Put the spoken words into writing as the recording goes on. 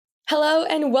Hello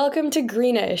and welcome to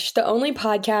Greenish, the only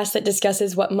podcast that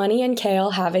discusses what money and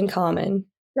kale have in common.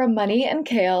 From money and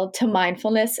kale to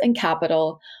mindfulness and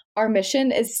capital, our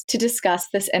mission is to discuss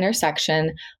this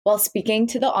intersection while speaking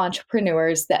to the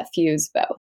entrepreneurs that fuse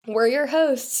both. We're your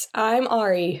hosts. I'm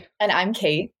Ari. And I'm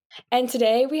Kate. And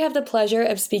today we have the pleasure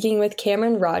of speaking with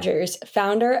Cameron Rogers,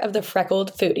 founder of The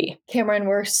Freckled Foodie. Cameron,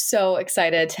 we're so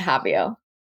excited to have you.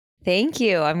 Thank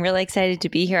you. I'm really excited to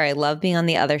be here. I love being on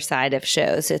the other side of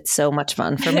shows. It's so much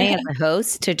fun for me as a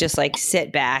host to just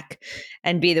sit back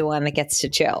and be the one that gets to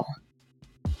chill.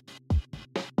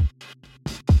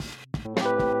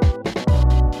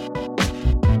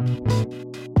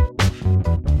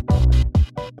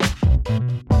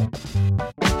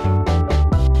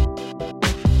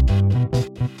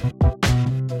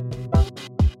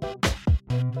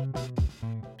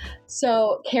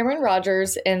 So, Cameron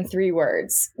Rogers in 3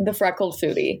 words, the Freckled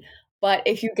Foodie. But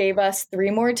if you gave us 3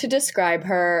 more to describe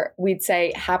her, we'd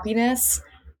say happiness,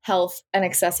 health, and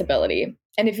accessibility.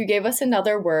 And if you gave us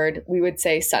another word, we would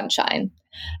say sunshine.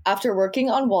 After working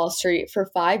on Wall Street for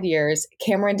 5 years,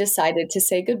 Cameron decided to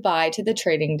say goodbye to the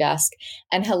trading desk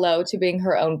and hello to being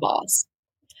her own boss.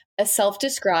 A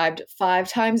self-described 5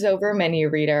 times over menu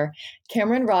reader,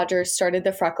 Cameron Rogers started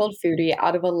the Freckled Foodie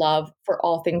out of a love for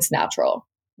all things natural.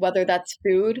 Whether that's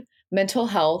food, mental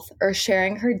health, or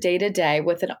sharing her day-to-day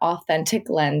with an authentic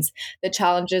lens that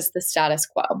challenges the status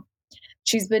quo.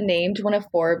 She's been named one of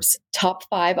Forbes' top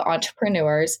 5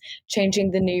 entrepreneurs, changing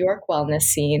the New York wellness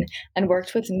scene, and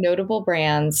worked with notable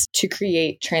brands to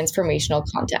create transformational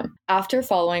content. After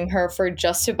following her for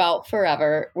just about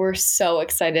forever, we're so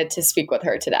excited to speak with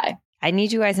her today. I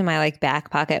need you guys in my back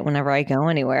pocket whenever I go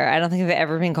anywhere. I don't think I've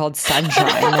ever been called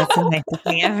sunshine. That's the nicest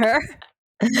thing ever.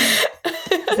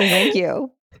 So thank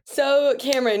you. So,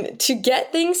 Cameron, to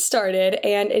get things started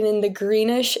and in the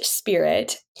greenish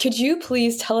spirit, could you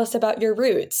please tell us about your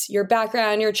roots, your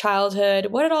background, your childhood?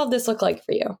 What did all of this look like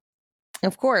for you?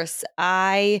 Of course.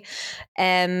 I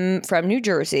am from New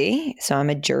Jersey, so I'm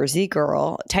a Jersey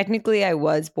girl. Technically, I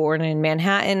was born in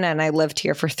Manhattan and I lived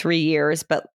here for 3 years,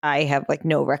 but I have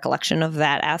no recollection of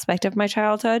that aspect of my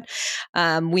childhood.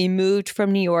 We moved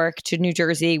from New York to New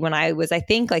Jersey when I was, I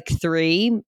think,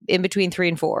 3, in between 3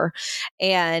 and 4,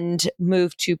 and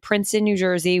moved to Princeton, New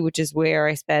Jersey, which is where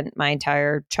I spent my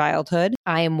entire childhood.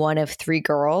 I am one of 3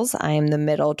 girls. I am the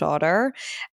middle daughter.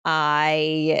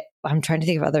 I'm trying to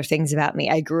think of other things about me.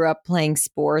 I grew up playing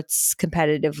sports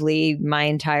competitively my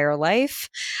entire life.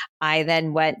 I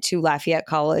then went to Lafayette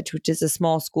College, which is a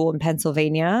small school in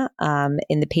Pennsylvania,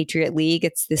 in the Patriot League.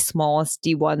 It's the smallest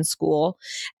D1 school.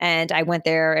 And I went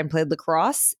there and played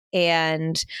lacrosse.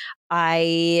 And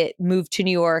I moved to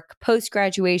New York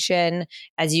post-graduation.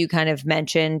 As you kind of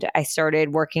mentioned, I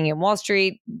started working in Wall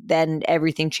Street. Then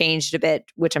everything changed a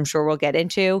bit, which I'm sure we'll get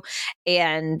into.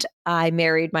 And I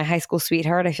married my high school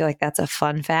sweetheart. I feel like that's a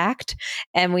fun fact.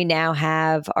 And we now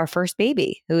have our first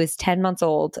baby, who is 10 months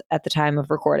old at the time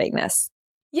of recording this.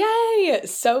 Yay!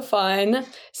 So fun.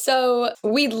 So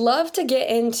we'd love to get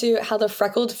into how the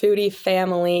Freckled Foodie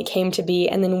family came to be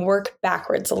and then work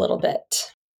backwards a little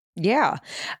bit. Yeah.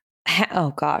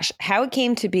 Oh gosh, how it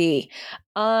came to be.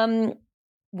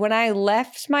 When I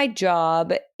left my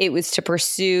job, it was to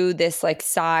pursue this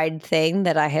side thing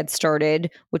that I had started,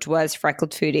 which was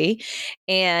Freckled Foodie.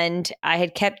 And I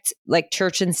had kept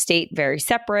church and state very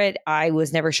separate. I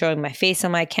was never showing my face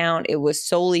on my account. It was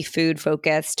solely food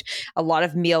focused, a lot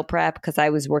of meal prep because I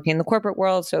was working in the corporate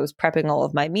world. So I was prepping all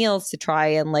of my meals to try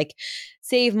and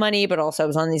save money, but also I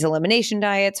was on these elimination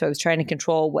diets. So I was trying to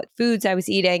control what foods I was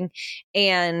eating.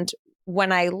 And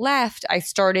when I left, I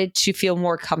started to feel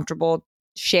more comfortable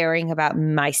sharing about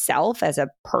myself as a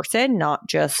person, not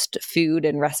just food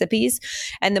and recipes.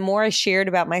 And the more I shared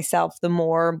about myself, the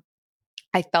more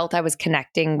I felt I was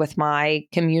connecting with my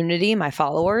community, my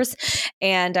followers,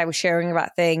 and I was sharing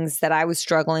about things that I was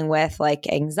struggling with, like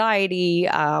anxiety.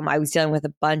 I was dealing with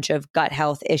a bunch of gut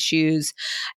health issues.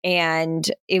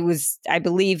 And it was, I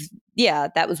believe,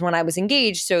 that was when I was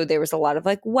engaged. So there was a lot of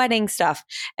wedding stuff.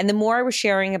 And the more I was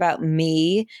sharing about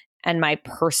me and my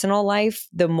personal life,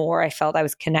 the more I felt I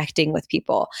was connecting with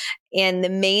people. And the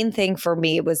main thing for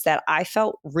me was that I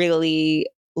felt really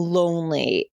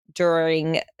lonely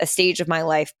during a stage of my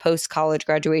life post-college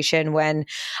graduation when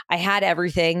I had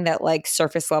everything that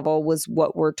surface level was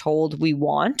what we're told we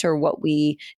want or what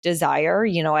we desire.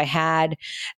 I had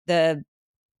the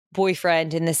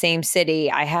boyfriend in the same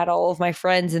city. I had all of my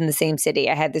friends in the same city.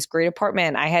 I had this great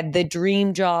apartment. I had the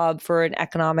dream job for an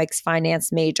economics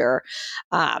finance major.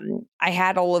 I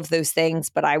had all of those things,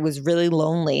 but I was really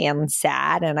lonely and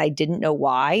sad and I didn't know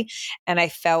why. And I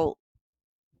felt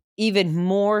even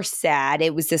more sad.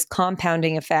 It was this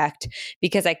compounding effect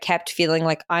because I kept feeling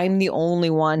like I'm the only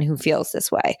one who feels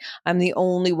this way. I'm the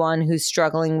only one who's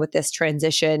struggling with this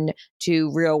transition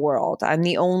to real world. I'm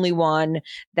the only one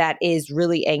that is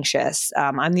really anxious.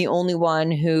 I'm the only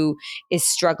one who is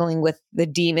struggling with the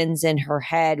demons in her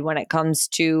head when it comes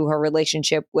to her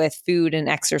relationship with food and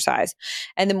exercise.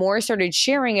 And the more I started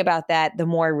sharing about that, the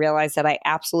more I realized that I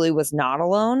absolutely was not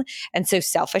alone. And so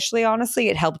selfishly, honestly,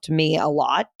 it helped me a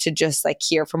lot to just like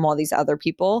hear from all these other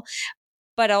people.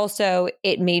 But also,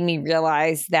 it made me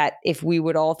realize that if we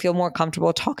would all feel more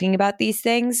comfortable talking about these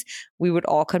things, we would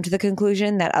all come to the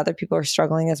conclusion that other people are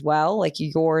struggling as well. Like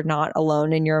you're not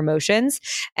alone in your emotions.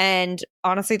 And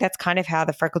honestly, that's kind of how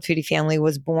the Freckled Foodie family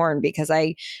was born, because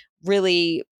I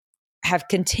really have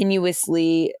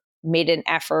continuously made an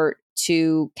effort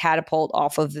to catapult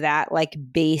off of that like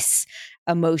base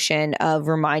emotion of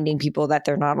reminding people that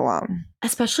they're not alone.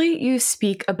 Especially you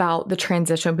speak about the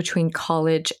transition between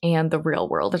college and the real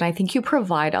world. And I think you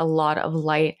provide a lot of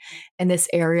light in this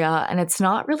area. And it's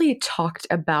not really talked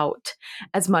about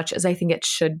as much as I think it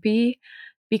should be,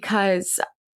 because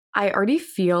I already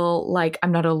feel like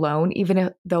I'm not alone,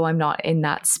 though I'm not in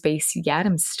that space yet.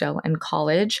 I'm still in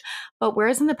college. But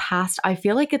whereas in the past, I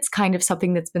feel like it's kind of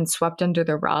something that's been swept under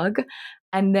the rug.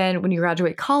 And then when you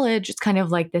graduate college, it's kind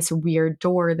of like this weird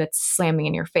door that's slamming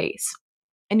in your face.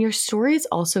 And your story is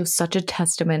also such a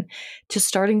testament to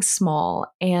starting small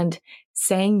and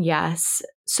saying yes.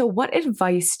 So, what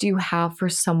advice do you have for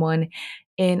someone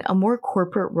in a more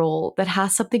corporate role that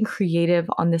has something creative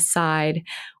on the side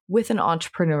with an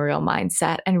entrepreneurial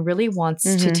mindset and really wants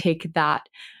to take that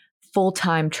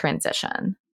full-time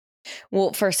transition?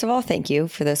 Well, first of all, thank you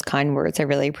for those kind words. I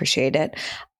really appreciate it.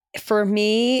 For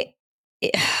me,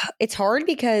 it's hard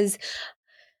because,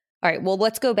 all right, well,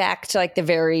 let's go back to like the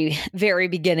very, very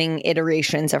beginning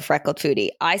iterations of Freckled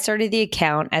Foodie. I started the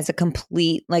account as a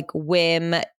complete like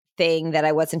whim thing that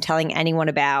I wasn't telling anyone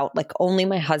about. Like only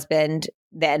my husband,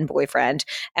 then boyfriend,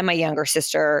 and my younger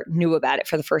sister knew about it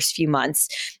for the first few months.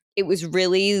 It was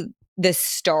really the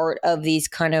start of these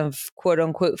kind of quote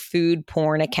unquote food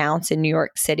porn accounts in New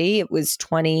York City. It was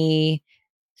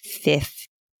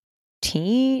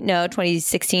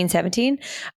 2016, 17.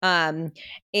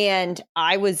 And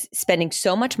I was spending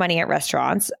so much money at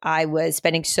restaurants. I was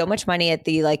spending so much money at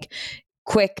the like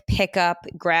quick pickup,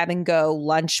 grab and go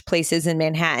lunch places in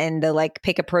Manhattan to like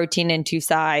pick a protein in two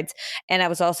sides. And I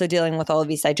was also dealing with all of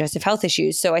these digestive health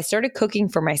issues. So I started cooking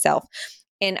for myself.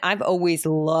 And I've always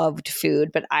loved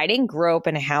food, but I didn't grow up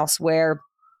in a house where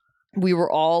we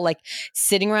were all like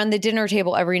sitting around the dinner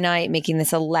table every night making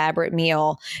this elaborate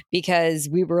meal because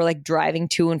we were like driving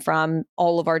to and from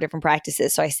all of our different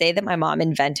practices. So I say that my mom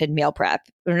invented meal prep,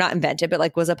 or not invented, but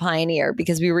like was a pioneer,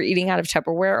 because we were eating out of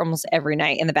Tupperware almost every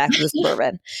night in the back of the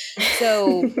Suburban.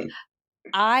 So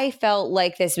I felt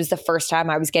like this was the first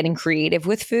time I was getting creative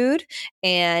with food,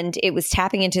 and it was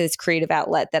tapping into this creative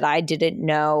outlet that I didn't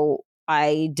know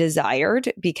I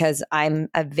desired, because I'm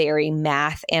a very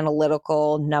math,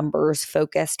 analytical, numbers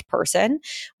focused person,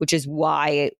 which is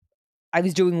why I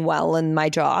was doing well in my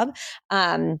job.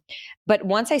 But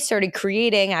once I started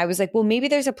creating, I was like, well, maybe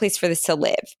there's a place for this to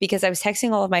live, because I was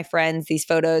texting all of my friends these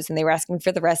photos and they were asking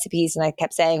for the recipes. And I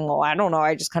kept saying, well, I don't know.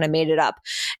 I just kind of made it up.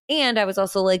 And I was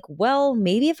also like, well,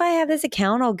 maybe if I have this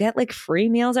account, I'll get like free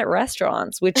meals at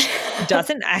restaurants, which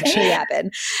doesn't actually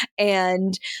happen.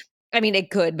 And I mean,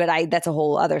 it could, but that's a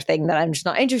whole other thing that I'm just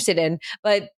not interested in.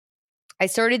 But I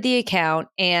started the account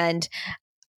and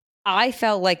I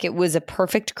felt like it was a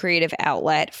perfect creative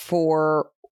outlet for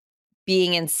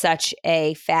being in such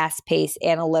a fast-paced,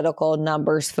 analytical,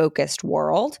 numbers-focused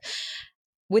world.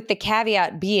 With the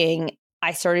caveat being,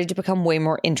 I started to become way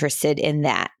more interested in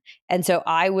that. And so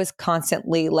I was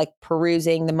constantly like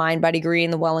perusing the Mind, Body, Green,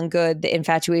 the Well and Good, the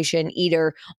Infatuation,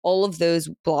 Eater, all of those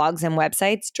blogs and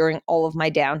websites during all of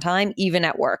my downtime, even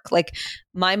at work. Like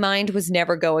my mind was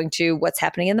never going to what's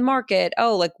happening in the market.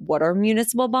 Oh, like what are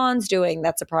municipal bonds doing?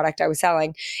 That's a product I was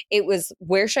selling. It was,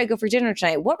 where should I go for dinner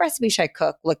tonight? What recipe should I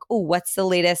cook? Like, oh, what's the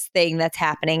latest thing that's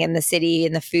happening in the city,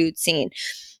 in the food scene?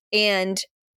 And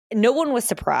no one was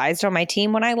surprised on my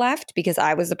team when I left, because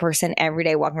I was the person every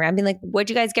day walking around being like, what'd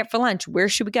you guys get for lunch? Where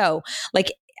should we go? Like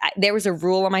there was a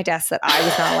rule on my desk that I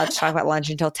was not allowed to talk about lunch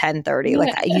until 10:30.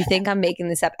 Like you think I'm making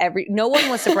this up? No one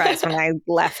was surprised when I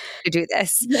left to do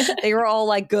this. They were all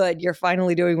like, good, you're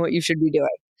finally doing what you should be doing.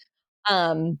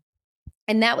 And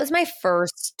that was my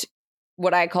first,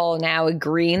 what I call now a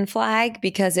green flag,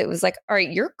 because it was like, all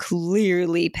right, you're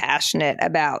clearly passionate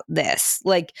about this.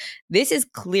 Like, this is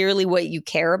clearly what you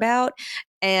care about.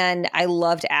 And I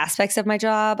loved aspects of my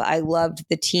job. I loved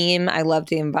the team. I loved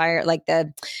the environment, like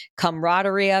the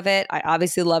camaraderie of it. I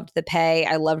obviously loved the pay.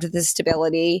 I loved the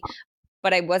stability,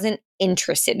 but I wasn't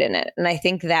interested in it. And I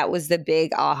think that was the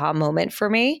big aha moment for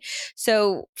me.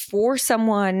 So for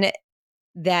someone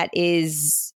that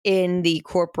is in the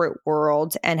corporate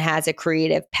world and has a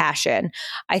creative passion,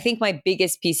 I think my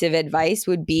biggest piece of advice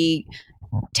would be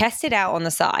test it out on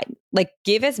the side. Like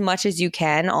give as much as you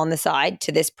can on the side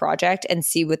to this project and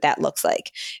see what that looks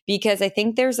like. Because I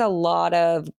think there's a lot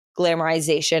of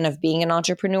glamorization of being an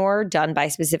entrepreneur done by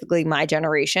specifically my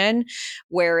generation,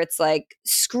 where it's like,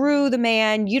 screw the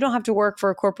man, you don't have to work for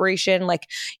a corporation. Like,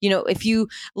 if you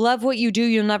love what you do,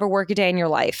 you'll never work a day in your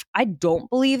life. I don't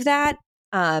believe that.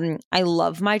 I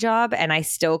love my job and I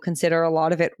still consider a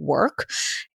lot of it work.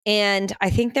 And I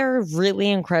think there are really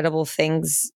incredible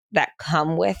things that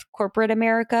come with corporate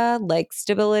America, like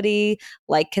stability,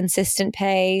 like consistent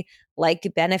pay, like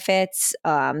benefits.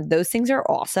 Those things are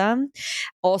awesome.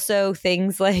 Also,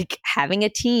 things like having a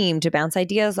team to bounce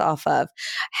ideas off of,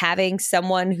 having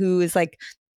someone who is like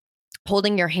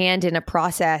holding your hand in a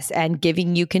process and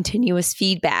giving you continuous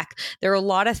feedback. There are a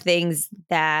lot of things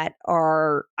that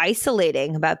are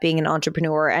isolating about being an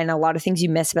entrepreneur and a lot of things you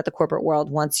miss about the corporate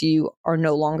world once you are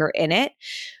no longer in it.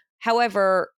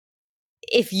 However,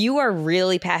 if you are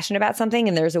really passionate about something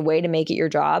and there's a way to make it your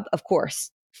job, of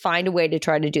course, find a way to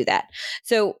try to do that.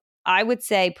 So I would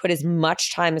say put as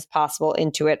much time as possible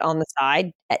into it on the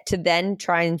side to then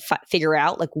try and figure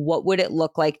out like what would it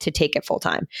look like to take it full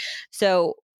time.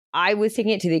 So I was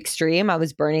taking it to the extreme. I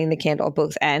was burning the candle at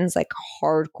both ends, like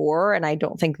hardcore. And I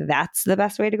don't think that's the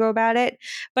best way to go about it.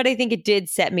 But I think it did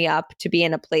set me up to be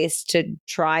in a place to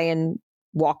try and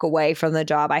walk away from the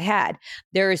job I had.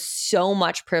 There is so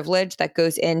much privilege that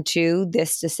goes into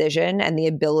this decision and the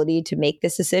ability to make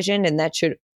this decision. And that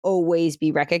should always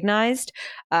be recognized.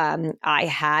 I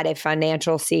had a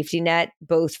financial safety net,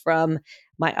 both from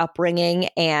my upbringing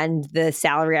and the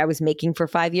salary I was making for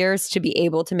 5 years, to be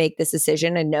able to make this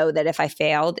decision and know that if I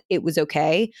failed, it was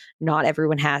okay. Not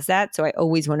everyone has that. So I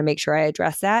always want to make sure I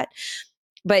address that.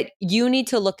 But you need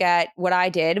to look at what I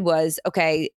did was,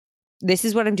 okay, this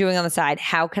is what I'm doing on the side.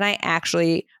 How can I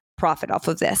actually profit off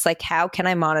of this? Like, how can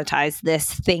I monetize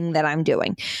this thing that I'm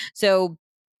doing? So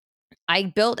I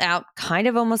built out kind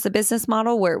of almost a business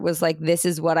model where it was like, this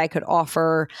is what I could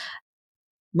offer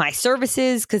my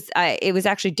services, because it was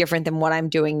actually different than what I'm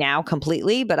doing now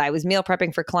completely. But I was meal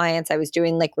prepping for clients. I was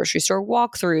doing like grocery store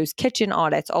walkthroughs, kitchen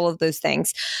audits, all of those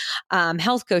things,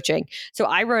 health coaching. So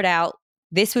I wrote out,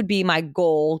 this would be my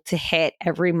goal to hit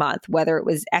every month, whether it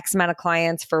was X amount of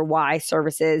clients for Y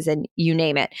services and you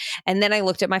name it. And then I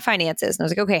looked at my finances and I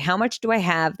was like, okay, how much do I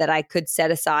have that I could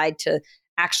set aside to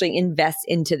actually invest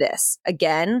into this?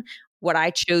 Again, what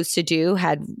I chose to do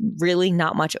had really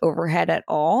not much overhead at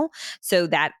all. So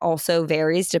that also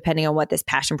varies depending on what this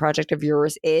passion project of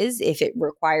yours is. If it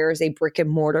requires a brick and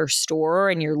mortar store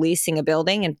and you're leasing a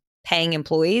building and paying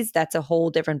employees, that's a whole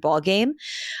different ballgame.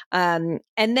 And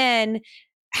then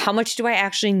how much do I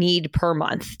actually need per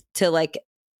month to like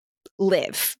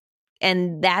live?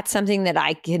 And that's something that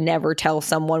I can never tell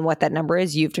someone what that number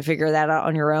is. You have to figure that out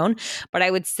on your own. But I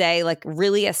would say like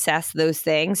really assess those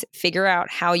things, figure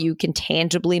out how you can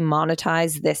tangibly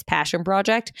monetize this passion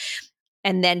project,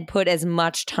 and then put as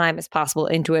much time as possible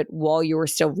into it while you are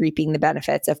still reaping the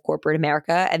benefits of corporate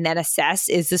America. And then assess,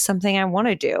 is this something I want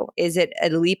to do? Is it a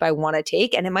leap I want to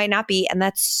take? And it might not be. And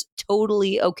that's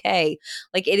totally okay.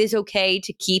 Like it is okay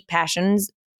to keep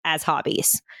passions as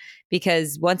hobbies.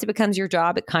 Because once it becomes your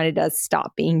job, it kind of does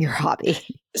stop being your hobby.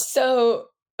 So,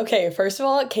 okay, first of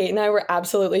all, Kate and I were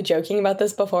absolutely joking about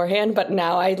this beforehand, but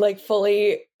now I like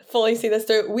fully see this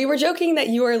through. We were joking that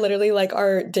you are literally like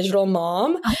our digital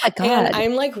mom. Oh my God. And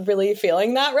I'm like really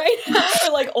feeling that right now,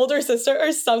 or like older sister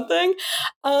or something.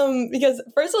 Because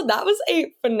first of all, that was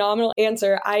a phenomenal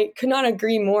answer. I could not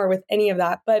agree more with any of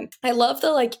that. But I love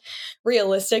the like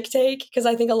realistic take, because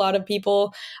I think a lot of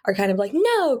people are kind of like,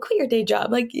 no, quit your day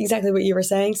job. Like exactly what you were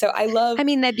saying. So I love. I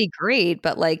mean, that'd be great,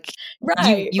 but like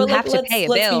Right. you But have like, to pay a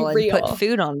let's be bill and real. put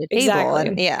food on the table. Exactly.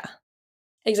 And yeah.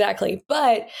 Exactly.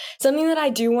 But something that I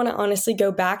do want to honestly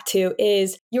go back to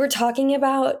is you were talking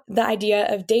about the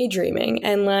idea of daydreaming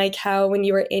and like how when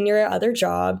you were in your other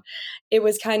job, it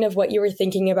was kind of what you were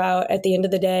thinking about at the end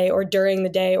of the day or during the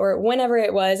day or whenever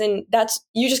it was. And that's,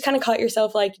 you just kind of caught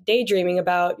yourself like daydreaming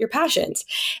about your passions.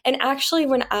 And actually,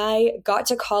 when I got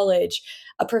to college,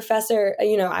 a professor,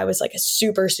 I was like a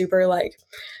super, super like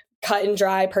cut and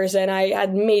dry person. I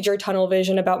had major tunnel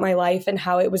vision about my life and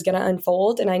how it was going to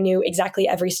unfold. And I knew exactly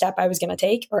every step I was going to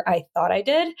take, or I thought I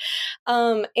did.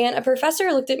 And a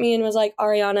professor looked at me and was like,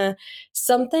 Ariana,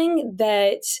 something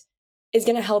that is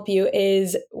going to help you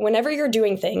is whenever you're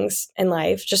doing things in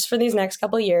life, just for these next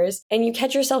couple of years, and you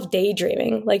catch yourself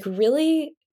daydreaming, like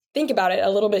really think about it a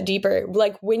little bit deeper.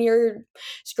 Like when you're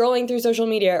scrolling through social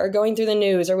media or going through the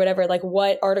news or whatever, like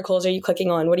what articles are you clicking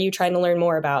on? What are you trying to learn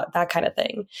more about? That kind of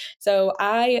thing. So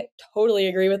I totally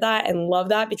agree with that and love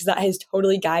that, because that has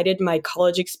totally guided my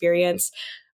college experience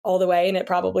all the way, and it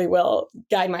probably will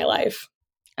guide my life.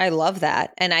 I love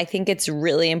that. And I think it's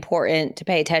really important to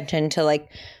pay attention to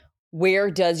like,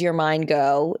 where does your mind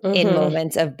go in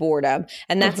moments of boredom?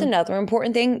 And that's another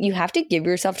important thing. You have to give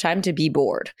yourself time to be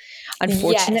bored.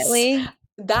 Unfortunately. Yes.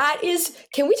 That is,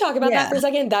 can we talk about that for a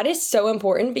second? That is so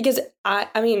important, because I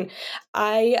mean,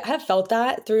 I have felt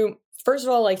that through, first of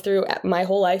all, like through my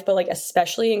whole life, but like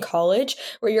especially in college,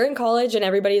 where you're in college and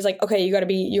everybody's like, okay, you got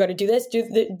to do this, do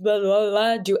the blah, blah,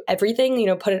 blah, do everything, you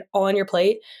know, put it all on your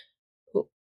plate.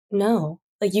 No,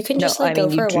 like you can just like go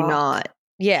for a walk. Not.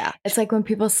 Yeah. It's like when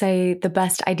people say the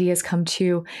best ideas come to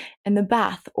you in the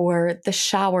bath or the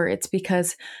shower, it's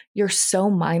because you're so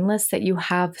mindless that you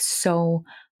have so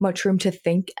much room to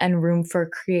think and room for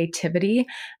creativity.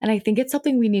 And I think it's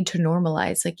something we need to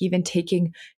normalize, like even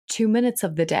taking 2 minutes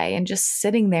of the day and just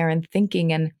sitting there and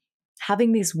thinking and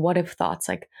having these what if thoughts,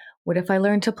 like, what if I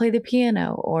learned to play the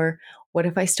piano? Or what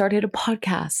if I started a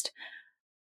podcast?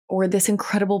 Or this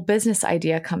incredible business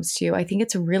idea comes to you. I think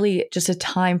it's really just a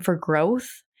time for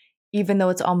growth, even though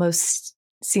it's almost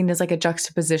seen as like a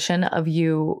juxtaposition of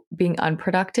you being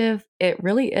unproductive. It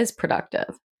really is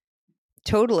productive.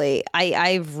 Totally.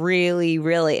 I've really,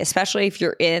 really, especially if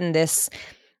you're in this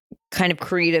kind of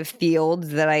creative field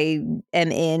that I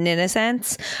am in a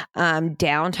sense,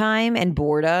 downtime and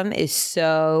boredom is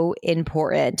so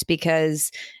important,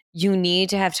 because you need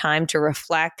to have time to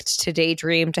reflect, to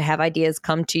daydream, to have ideas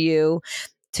come to you,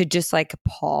 to just like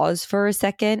pause for a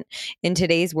second. In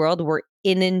today's world, we're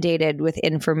inundated with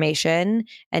information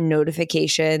and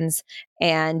notifications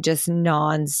and just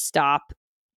nonstop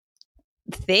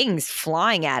things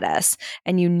flying at us.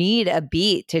 And you need a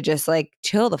beat to just like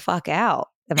chill the fuck out.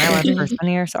 Am I allowed to curse on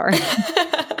here? Sorry.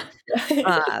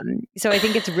 So I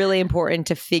think it's really important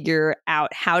to figure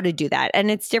out how to do that.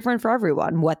 And it's different for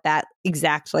everyone, what that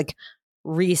exact like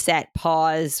reset,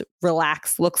 pause,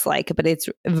 relax looks like. But it's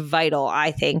vital,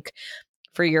 I think,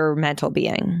 for your mental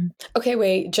being. Okay,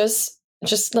 wait, just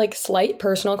like slight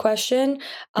personal question.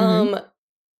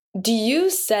 Do you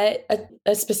set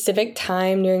a specific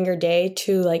time during your day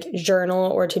to like journal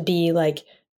or to be like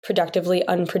productively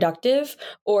unproductive?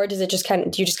 Or does it just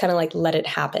do you just kind of like let it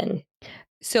happen?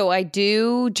 So I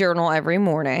do journal every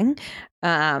morning.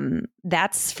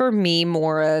 That's for me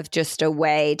more of just a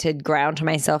way to ground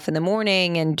myself in the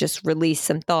morning and just release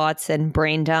some thoughts and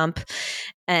brain dump.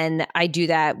 And I do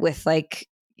that with like,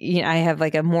 you know, I have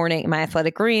like a morning, my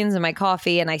athletic greens and my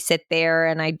coffee, and I sit there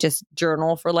and I just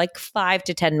journal for like 5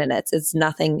 to 10 minutes. It's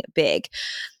nothing big.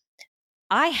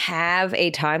 I have a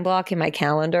time block in my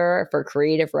calendar for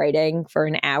creative writing for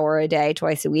an hour a day,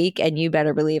 twice a week. And you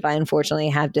better believe I unfortunately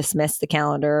have dismissed the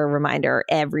calendar reminder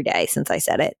every day since I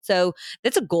set it. So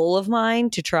that's a goal of mine,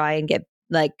 to try and get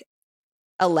like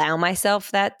allow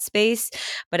myself that space.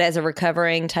 But as a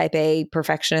recovering type A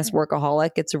perfectionist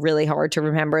workaholic, it's really hard to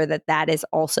remember that that is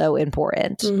also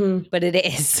important. But it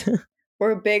is.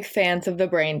 We're big fans of the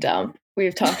brain dump.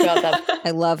 We've talked about that.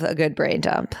 I love a good brain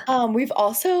dump. We've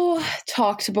also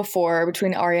talked before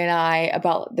between Ari and I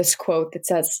about this quote that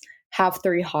says, have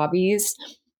 3 hobbies,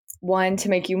 1 to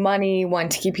make you money, 1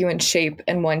 to keep you in shape,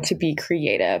 and 1 to be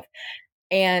creative.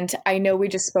 And I know we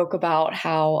just spoke about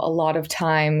how a lot of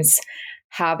times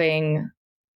having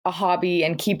a hobby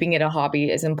and keeping it a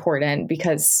hobby is important,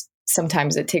 because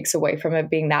sometimes it takes away from it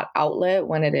being that outlet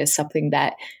when it is something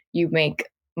that you make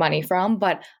money from.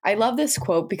 But I love this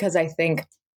quote because I think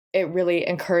it really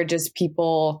encourages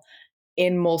people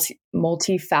in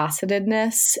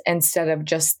multifacetedness, instead of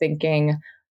just thinking,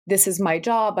 this is my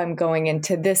job, I'm going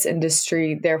into this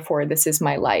industry, therefore this is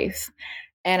my life.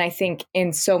 And I think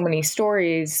in so many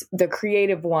stories, the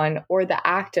creative one or the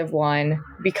active one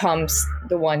becomes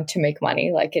the one to make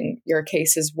money, like in your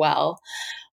case as well.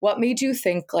 What made you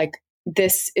think like,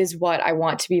 this is what I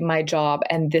want to be my job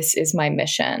and this is my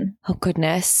mission? Oh,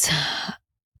 goodness.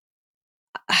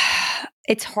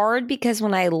 It's hard because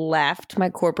when I left my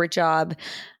corporate job,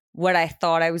 what I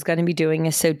thought I was going to be doing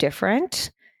is so different.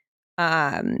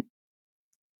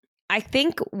 I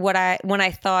think when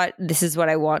I thought this is what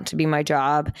I want to be my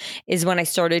job is when I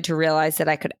started to realize that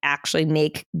I could actually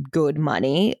make good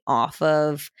money off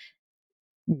of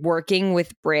working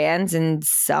with brands and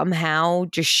somehow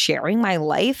just sharing my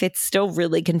life. It's still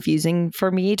really confusing for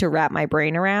me to wrap my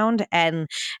brain around, and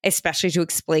especially to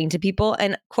explain to people.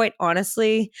 And quite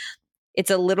honestly,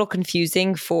 it's a little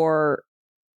confusing for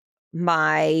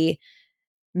my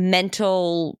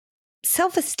mental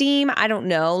self-esteem. I don't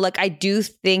know. Like, I do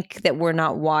think that we're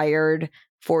not wired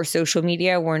for social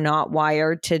media. We're not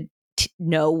wired to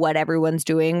know what everyone's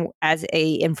doing as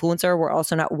a influencer. We're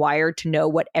also not wired to know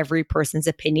what every person's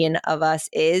opinion of us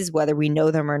is, whether we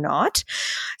know them or not.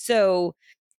 So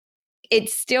it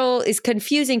still is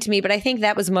confusing to me, but I think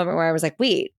that was a moment where I was like,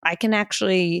 wait, I can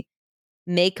actually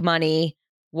make money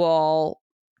while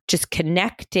just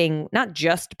connecting, not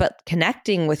just, but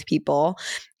connecting with people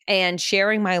and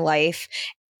sharing my life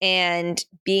and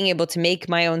being able to make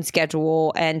my own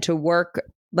schedule and to work,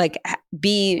 like,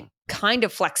 be kind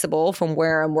of flexible from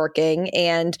where I'm working.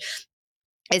 And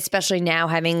especially now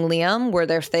having Liam, where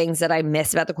there's things that I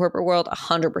miss about the corporate world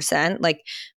 100%. Like,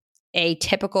 a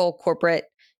typical corporate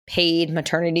paid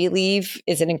maternity leave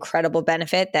is an incredible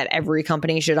benefit that every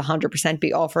company should 100%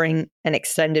 be offering an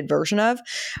extended version of.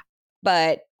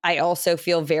 But I also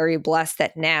feel very blessed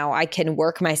that now I can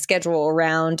work my schedule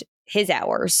around his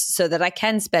hours so that I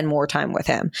can spend more time with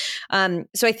him.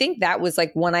 So I think that was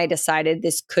like when I decided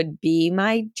this could be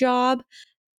my job.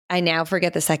 I now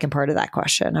forget the second part of that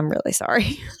question. I'm really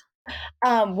sorry.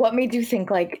 What made you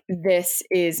think like this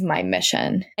is my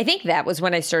mission? I think that was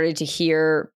when I started to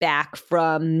hear back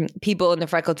from people in the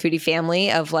Freckled Foodie family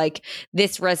of like,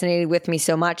 this resonated with me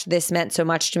so much. This meant so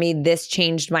much to me. This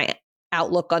changed my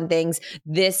outlook on things.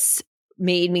 This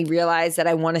made me realize that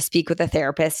I want to speak with a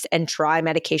therapist and try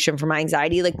medication for my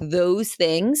anxiety. Like, those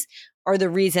things are the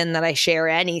reason that I share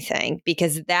anything,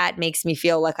 because that makes me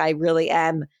feel like I really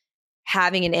am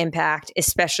having an impact,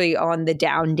 especially on the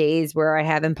down days where I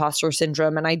have imposter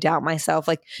syndrome and I doubt myself.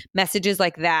 Like, messages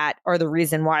like that are the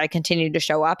reason why I continue to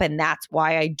show up. And that's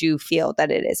why I do feel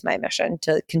that it is my mission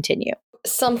to continue.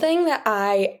 Something that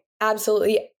I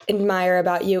absolutely admire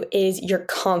about you is your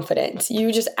confidence.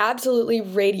 You just absolutely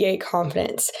radiate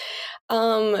confidence.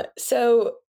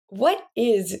 So what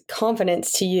is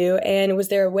confidence to you? And was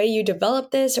there a way you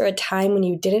developed this or a time when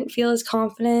you didn't feel as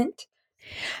confident?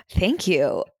 Thank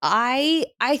you. I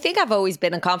think I've always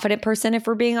been a confident person, if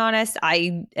we're being honest.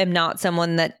 I am not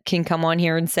someone that can come on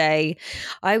here and say,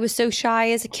 I was so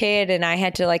shy as a kid and I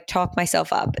had to like talk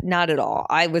myself up. Not at all.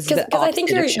 I was the Because I think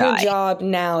opposite of your shy. job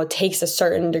now takes a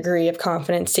certain degree of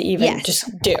confidence to even Yes.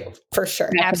 just do, for sure.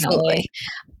 Absolutely.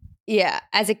 Yeah.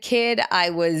 As a kid,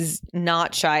 I was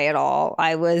not shy at all.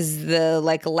 I was the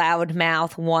like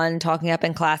loudmouth one talking up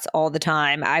in class all the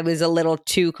time. I was a little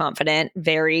too confident,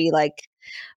 very like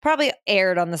probably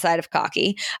erred on the side of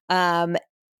cocky.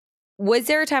 Was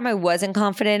there a time I wasn't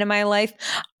confident in my life?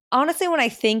 Honestly, when I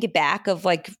think back of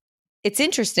like, it's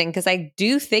interesting because I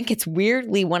do think it's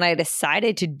weirdly when I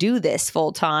decided to do this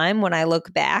full time, when I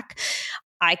look back,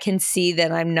 I can see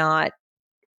that I'm not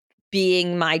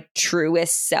being my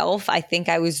truest self. I think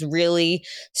I was really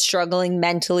struggling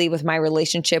mentally with my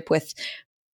relationship with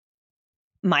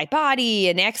my body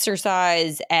and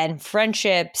exercise and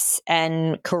friendships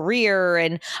and career.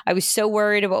 And I was so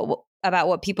worried about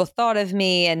what people thought of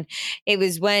me. And it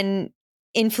was when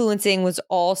influencing was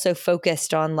also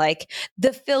focused on like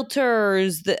the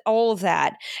filters, all of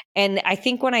that. And I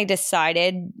think when I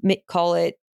decided, call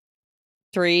it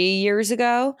 3 years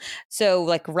ago. So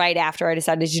like right after I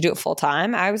decided to do it full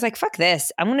time, I was like, fuck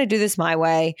this. I'm going to do this my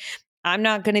way. I'm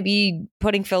not going to be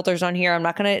putting filters on here. I'm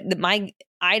not going to,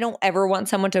 I don't ever want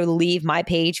someone to leave my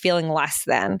page feeling less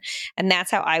than. And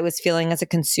that's how I was feeling as a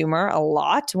consumer a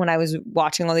lot when I was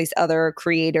watching all these other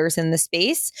creators in the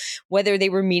space, whether they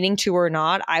were meaning to or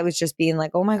not. I was just being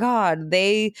like, oh my God,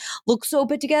 they look so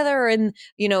put together and,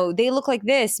 you know, they look like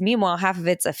this. Meanwhile, half of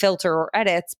it's a filter or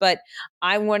edits, but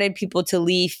I wanted people to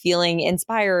leave feeling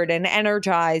inspired and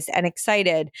energized and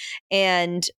excited.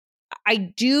 And I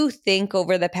do think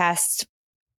over the past,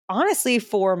 honestly,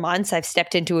 4 months, I've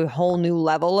stepped into a whole new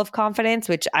level of confidence,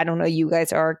 which I don't know, you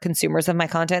guys are consumers of my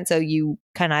content, so you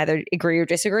can either agree or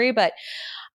disagree. But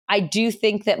I do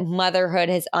think that motherhood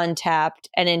has untapped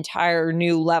an entire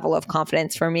new level of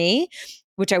confidence for me,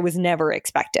 which I was never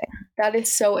expecting. That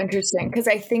is so interesting because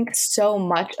I think so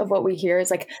much of what we hear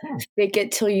is like fake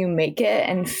it till you make it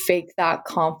and fake that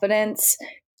confidence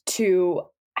to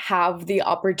have the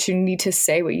opportunity to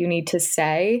say what you need to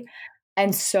say.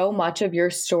 And so much of your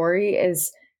story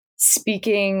is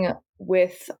speaking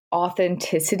with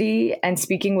authenticity and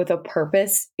speaking with a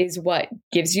purpose is what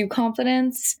gives you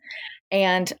confidence.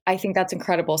 And I think that's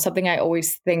incredible. Something I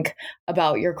always think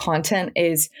about your content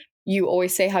is you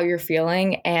always say how you're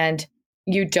feeling and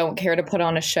you don't care to put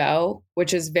on a show,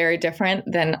 which is very different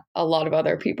than a lot of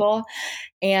other people.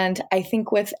 And I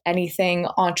think with anything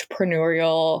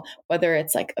entrepreneurial, whether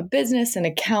it's like a business, an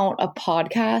account, a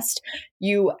podcast,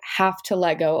 you have to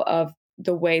let go of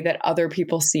the way that other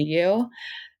people see you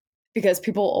because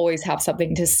people always have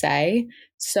something to say.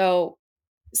 So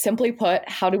simply put,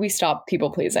 how do we stop people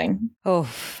pleasing? Oh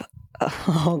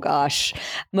gosh.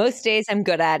 Most days I'm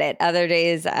good at it. Other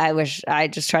days I wish I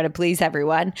just try to please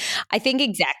everyone. I think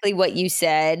exactly what you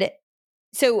said.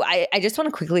 So I just want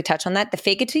to quickly touch on that. The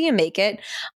fake it till you make it.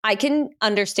 I can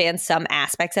understand some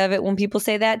aspects of it when people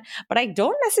say that, but I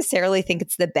don't necessarily think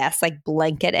it's the best like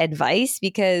blanket advice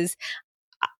because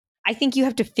I think you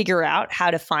have to figure out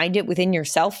how to find it within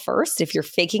yourself first. If you're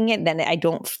faking it, then I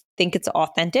don't think it's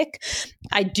authentic.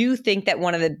 I do think that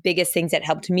one of the biggest things that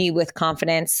helped me with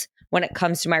confidence when it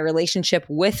comes to my relationship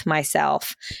with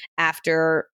myself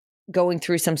after going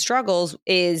through some struggles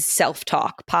is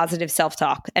self-talk, positive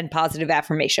self-talk and positive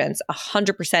affirmations.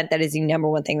 100% that is the number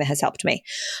one thing that has helped me.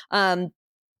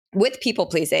 With people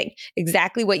pleasing,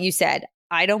 exactly what you said.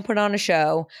 I don't put on a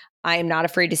show. I am not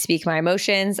afraid to speak my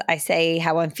emotions. I say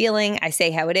how I'm feeling. I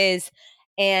say how it is.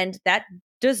 And that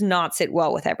does not sit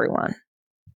well with everyone.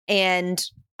 And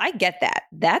I get that.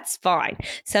 That's fine.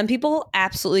 Some people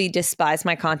absolutely despise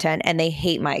my content and they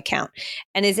hate my account.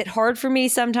 And is it hard for me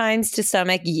sometimes to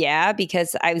stomach? Yeah,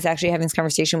 because I was actually having this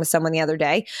conversation with someone the other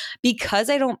day. Because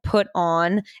I don't put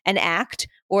on an act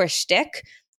or a shtick,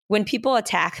 when people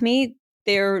attack me,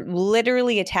 they're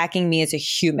literally attacking me as a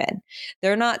human.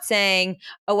 They're not saying,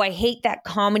 oh, I hate that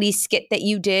comedy skit that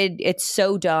you did. It's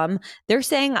so dumb. They're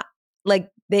saying, like,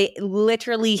 they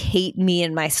literally hate me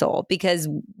and my soul because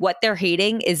what they're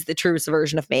hating is the truest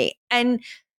version of me. And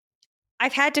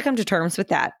I've had to come to terms with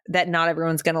that not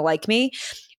everyone's going to like me,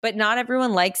 but not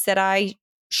everyone likes that I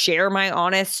share my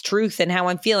honest truth and how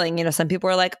I'm feeling. You know, some people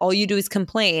are like, all you do is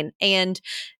complain. And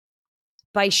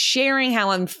by sharing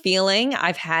how I'm feeling,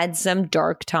 I've had some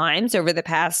dark times over the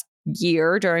past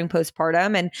year during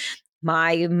postpartum, and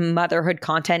my motherhood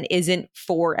content isn't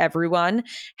for everyone.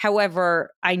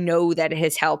 However, I know that it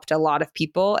has helped a lot of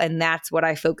people, and that's what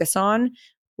I focus on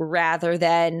rather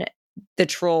than the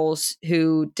trolls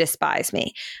who despise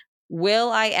me.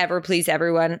 Will I ever please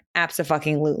everyone?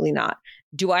 Abso-fucking-lutely not.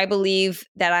 Do I believe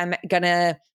that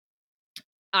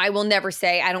I will never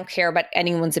say I don't care about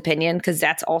anyone's opinion because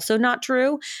that's also not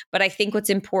true. But I think what's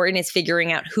important is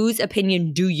figuring out whose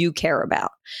opinion do you care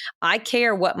about? I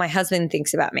care what my husband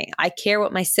thinks about me. I care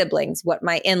what my siblings, what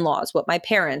my in-laws, what my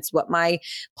parents, what my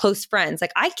close friends,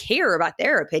 like I care about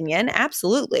their opinion.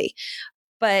 Absolutely.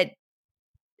 But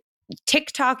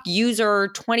TikTok user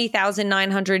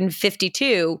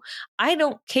 20,952, I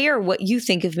don't care what you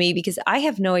think of me because I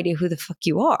have no idea who the fuck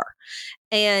you are.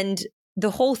 And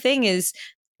the whole thing is,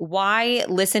 why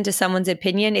listen to someone's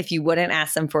opinion if you wouldn't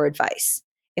ask them for advice?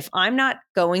 If I'm not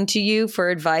going to you for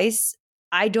advice,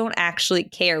 I don't actually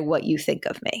care what you think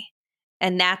of me.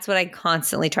 And that's what I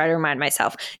constantly try to remind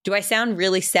myself. Do I sound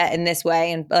really set in this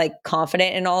way and like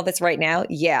confident in all of this right now?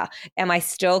 Yeah. Am I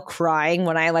still crying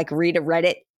when I like read a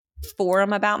Reddit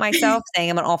forum about myself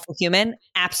saying I'm an awful human?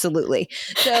 Absolutely.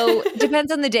 So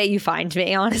depends on the day you find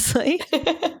me, honestly.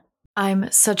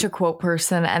 I'm such a quote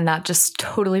person, and that just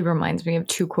totally reminds me of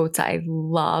two quotes I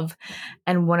love.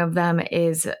 And one of them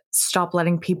is, stop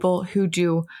letting people who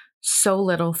do so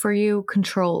little for you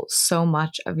control so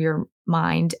much of your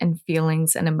mind and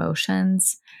feelings and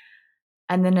emotions.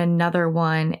 And then another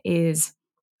one is,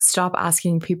 stop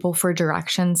asking people for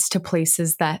directions to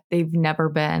places that they've never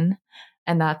been.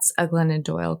 And that's a Glennon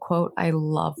Doyle quote. I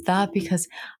love that because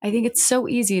I think it's so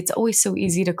easy. It's always so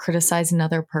easy to criticize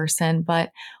another person.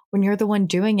 But when you're the one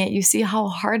doing it, you see how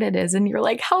hard it is. And you're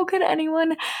like, how could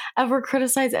anyone ever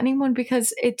criticize anyone?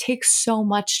 Because it takes so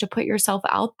much to put yourself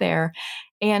out there.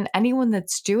 And anyone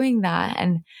that's doing that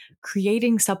and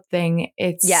creating something,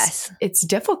 it's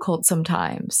difficult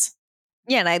sometimes.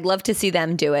 Yeah, and I'd love to see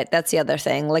them do it. That's the other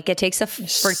thing. Like it takes a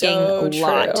freaking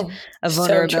lot of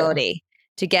vulnerability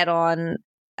to get on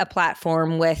a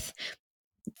platform with,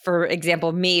 for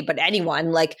example, me, but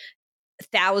anyone, like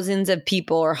thousands of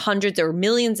people or hundreds or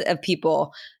millions of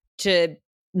people to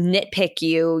nitpick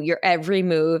you, your every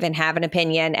move and have an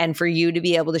opinion, and for you to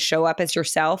be able to show up as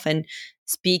yourself and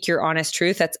speak your honest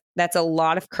truth. That's a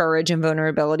lot of courage and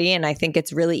vulnerability. And I think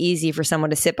it's really easy for someone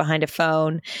to sit behind a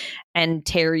phone and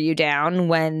tear you down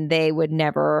when they would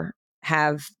never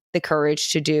have the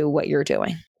courage to do what you're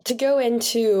doing. to go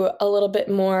into a little bit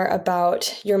more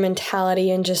about your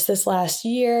mentality in just this last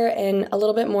year and a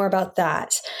little bit more about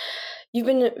that. You've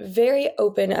been very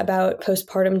open about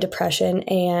postpartum depression,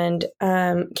 and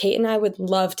Kate and I would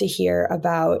love to hear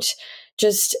about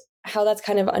just how that's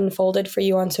kind of unfolded for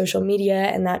you on social media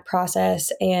and that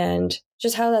process, and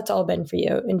just how that's all been for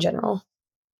you in general.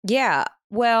 Yeah.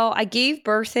 Well, I gave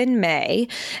birth in May,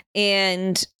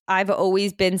 and I've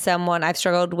always been someone, I've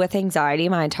struggled with anxiety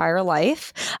my entire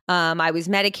life. I was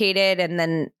medicated, and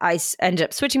then ended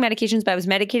up switching medications, but I was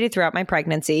medicated throughout my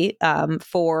pregnancy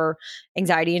for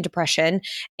anxiety and depression.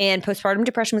 And postpartum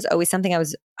depression was always something I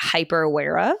was hyper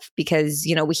aware of because,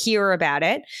 we hear about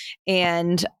it.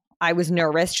 And I was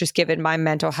nervous just given my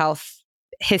mental health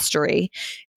history.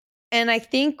 And I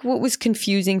think what was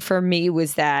confusing for me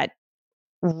was that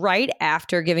right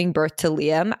after giving birth to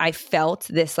Liam, I felt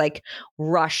this like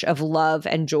rush of love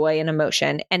and joy and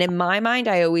emotion. And in my mind,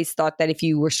 I always thought that if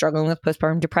you were struggling with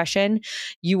postpartum depression,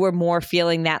 you were more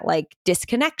feeling that like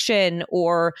disconnection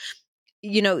or,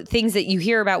 things that you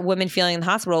hear about women feeling in the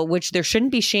hospital, which there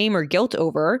shouldn't be shame or guilt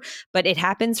over, but it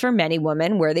happens for many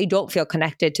women where they don't feel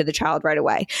connected to the child right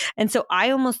away. And so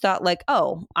I almost thought like,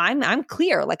 oh, I'm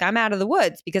clear, like I'm out of the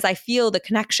woods because I feel the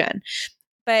connection.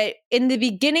 But in the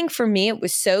beginning, for me, it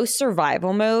was so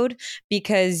survival mode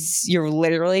because you're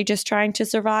literally just trying to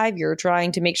survive. You're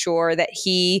trying to make sure that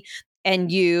he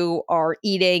and you are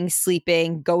eating,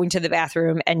 sleeping, going to the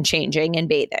bathroom, and changing and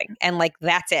bathing. And like,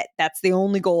 that's it. That's the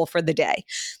only goal for the day.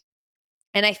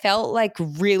 And I felt like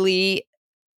really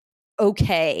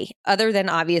okay, other than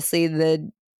obviously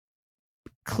the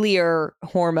clear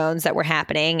hormones that were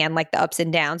happening and like the ups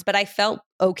and downs. But I felt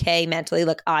okay mentally,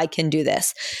 like I can do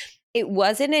this. It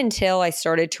wasn't until I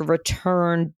started to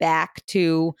return back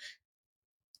to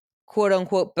quote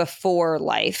unquote before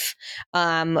life,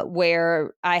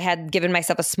 where I had given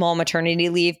myself a small maternity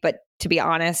leave. But to be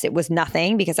honest, it was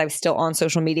nothing because I was still on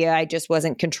social media. I just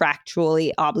wasn't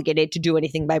contractually obligated to do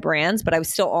anything by brands, but I was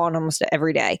still on almost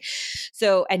every day.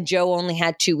 So, and Joe only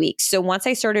had 2 weeks. So once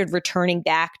I started returning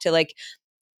back to like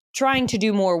trying to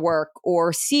do more work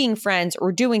or seeing friends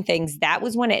or doing things, that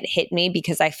was when it hit me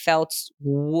because I felt,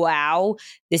 wow,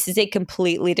 this is a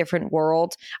completely different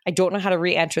world. I don't know how to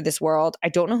re-enter this world. I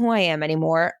don't know who I am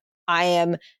anymore. I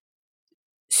am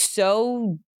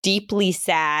so deeply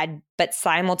sad, but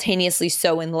simultaneously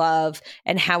so in love.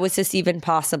 And how is this even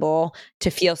possible to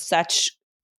feel such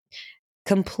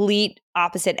complete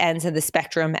opposite ends of the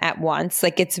spectrum at once?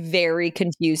 Like it's very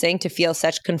confusing to feel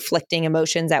such conflicting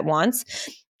emotions at once.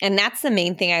 And that's the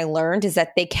main thing I learned is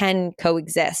that they can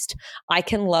coexist. I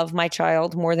can love my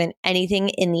child more than anything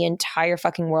in the entire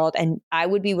fucking world. And I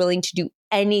would be willing to do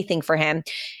anything for him.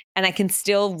 And I can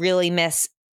still really miss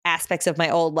aspects of my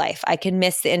old life. I can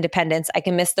miss the independence. I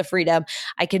can miss the freedom.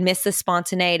 I can miss the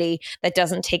spontaneity that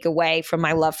doesn't take away from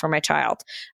my love for my child.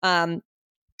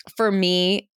 For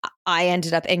me, I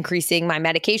ended up increasing my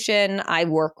medication. I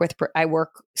work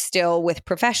still with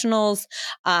professionals.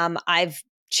 I've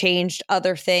changed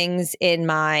other things in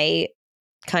my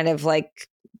kind of like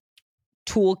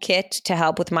toolkit to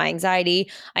help with my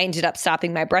anxiety. I ended up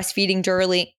stopping my breastfeeding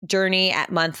journey at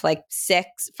month like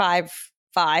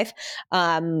 5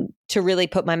 to really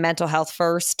put my mental health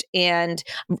first. And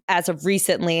as of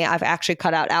recently, I've actually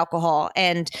cut out alcohol,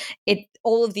 and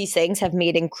all of these things have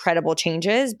made incredible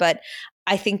changes. But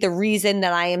I think the reason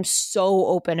that I am so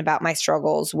open about my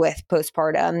struggles with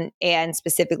postpartum and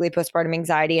specifically postpartum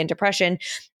anxiety and depression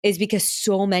is because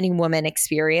so many women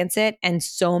experience it and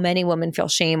so many women feel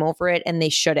shame over it, and they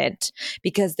shouldn't,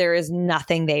 because there is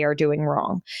nothing they are doing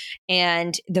wrong.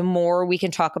 And the more we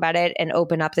can talk about it and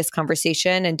open up this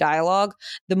conversation and dialogue,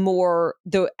 the more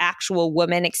the actual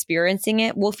women experiencing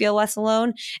it will feel less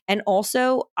alone. And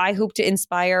also, I hope to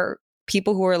inspire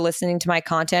people who are listening to my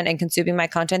content and consuming my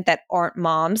content that aren't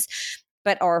moms,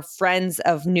 but are friends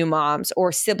of new moms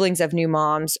or siblings of new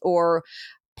moms or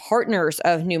partners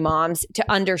of new moms, to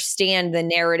understand the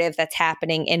narrative that's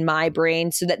happening in my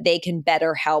brain so that they can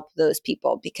better help those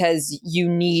people, because you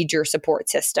need your support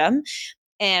system.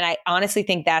 And I honestly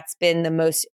think that's been the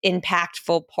most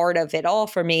impactful part of it all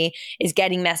for me, is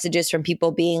getting messages from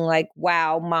people being like,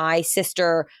 wow, my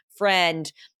sister,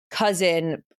 friend,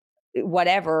 cousin,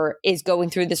 whatever is going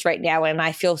through this right now. And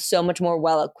I feel so much more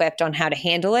well equipped on how to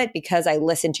handle it because I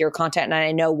listened to your content and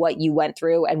I know what you went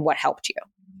through and what helped you.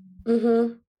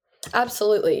 Mm-hmm.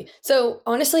 Absolutely. So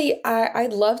honestly,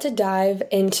 I'd love to dive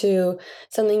into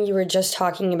something you were just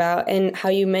talking about, and how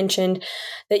you mentioned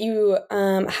that you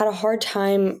had a hard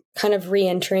time kind of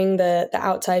re-entering the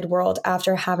outside world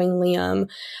after having Liam,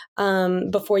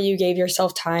 before you gave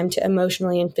yourself time to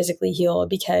emotionally and physically heal,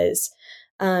 because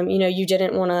You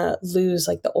didn't want to lose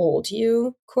like the old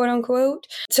you, quote unquote.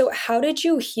 So how did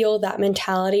you heal that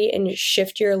mentality and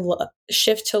shift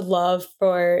to love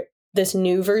for this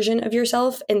new version of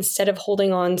yourself instead of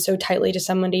holding on so tightly to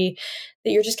somebody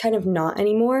that you're just kind of not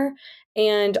anymore?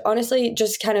 And honestly,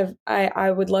 just kind of,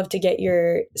 I would love to get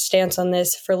your stance on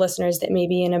this for listeners that may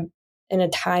be in a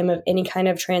time of any kind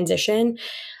of transition,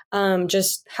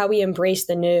 just how we embrace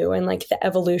the new and like the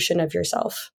evolution of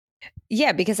yourself.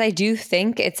 Yeah, because I do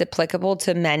think it's applicable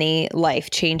to many life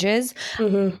changes.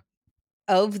 Mm-hmm.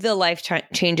 Of the life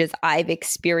changes I've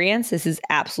experienced, this is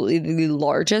absolutely the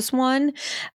largest one.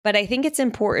 But I think it's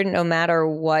important no matter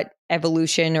what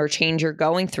evolution or change you're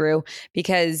going through,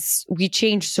 because we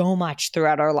change so much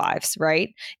throughout our lives,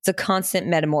 right? It's a constant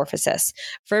metamorphosis.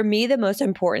 For me, the most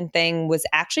important thing was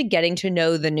actually getting to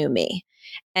know the new me.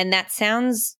 And that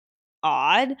sounds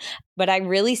odd, but I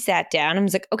really sat down and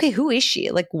was like, okay, who is she?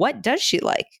 Like, what does she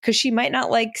like? Because she might not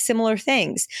like similar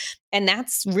things. And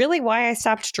that's really why I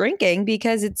stopped drinking,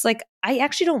 because it's like, I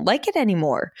actually don't like it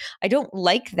anymore. I don't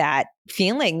like that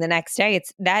feeling the next day.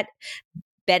 It's that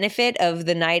benefit of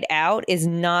the night out is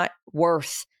not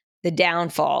worth the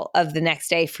downfall of the next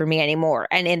day for me anymore.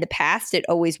 And in the past, it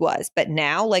always was. But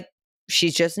now, like,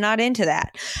 she's just not into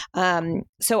that.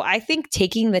 So I think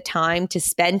taking the time to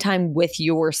spend time with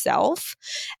yourself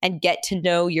and get to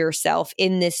know yourself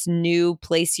in this new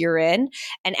place you're in,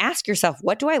 and ask yourself,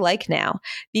 what do I like now?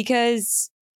 Because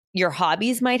your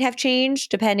hobbies might have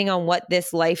changed depending on what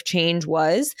this life change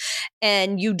was.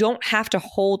 And you don't have to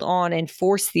hold on and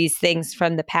force these things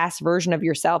from the past version of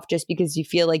yourself just because you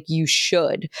feel like you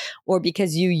should, or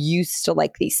because you used to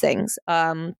like these things.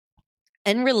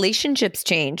 And relationships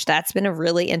change. That's been a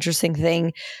really interesting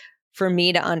thing for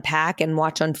me to unpack and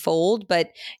watch unfold. But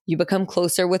you become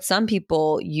closer with some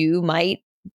people. You might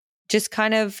just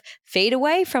kind of fade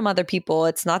away from other people.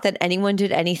 It's not that anyone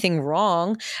did anything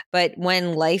wrong, but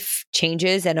when life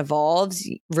changes and evolves,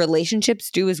 relationships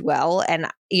do as well. And,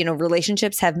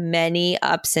 relationships have many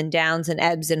ups and downs and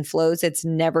ebbs and flows. It's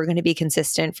never going to be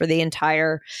consistent for the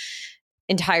entire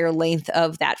length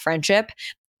of that friendship.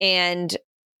 And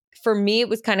for me, it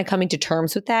was kind of coming to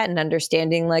terms with that and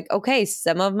understanding like, okay,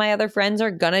 some of my other friends are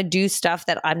going to do stuff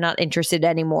that I'm not interested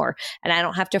anymore. And I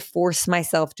don't have to force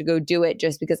myself to go do it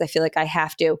just because I feel like I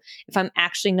have to. If I'm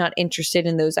actually not interested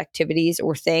in those activities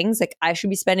or things, like I should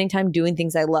be spending time doing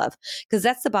things I love, because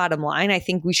that's the bottom line. I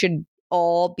think we should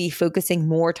all be focusing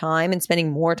more time and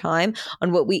spending more time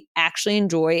on what we actually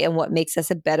enjoy and what makes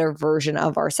us a better version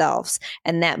of ourselves.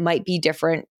 And that might be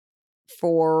different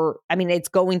it's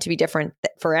going to be different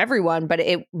for everyone, but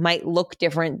it might look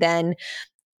different than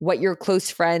what your close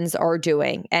friends are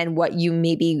doing and what you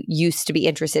maybe used to be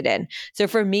interested in. So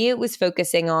for me, it was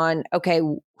focusing on, okay,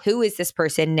 who is this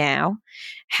person now?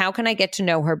 How can I get to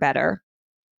know her better?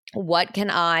 What can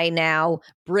I now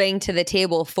bring to the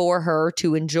table for her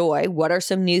to enjoy? What are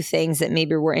some new things that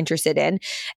maybe we're interested in?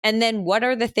 And then what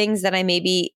are the things that I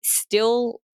maybe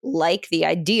still like the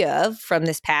idea of from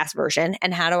this past version,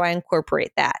 and how do I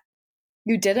incorporate that?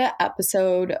 You did an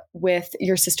episode with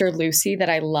your sister Lucy that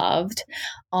I loved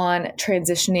on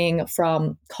transitioning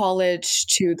from college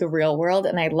to the real world.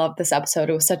 And I loved this episode.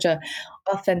 It was such a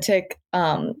authentic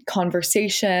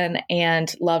conversation,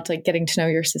 and loved like getting to know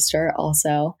your sister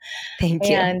also. Thank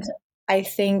you. And I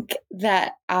think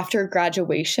that after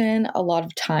graduation, a lot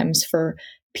of times for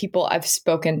people I've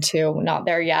spoken to, not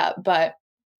there yet, but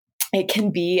it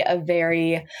can be a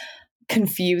very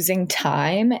confusing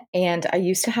time. And I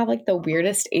used to have like the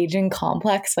weirdest aging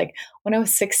complex. Like when I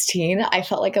was 16, I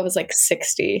felt like I was like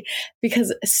 60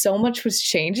 because so much was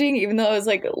changing, even though I was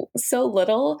like so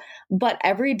little. But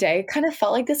every day kind of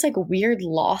felt like this like weird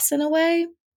loss in a way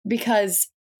because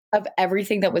of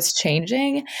everything that was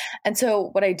changing. And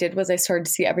so what I did was I started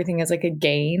to see everything as like a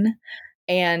gain.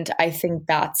 And I think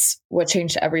that's what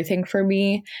changed everything for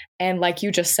me. And like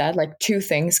you just said, like two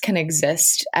things can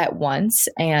exist at once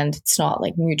and it's not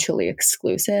like mutually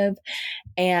exclusive.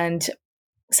 And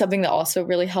something that also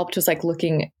really helped was like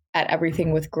looking at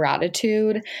everything with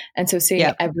gratitude. And so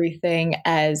seeing everything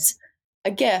as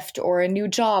a gift or a new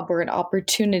job or an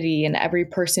opportunity, and every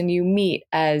person you meet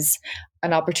as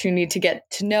an opportunity to get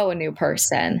to know a new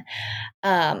person.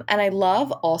 And I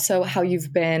love also how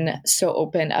you've been so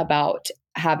open about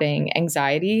having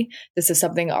anxiety. This is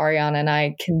something Ariana and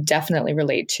I can definitely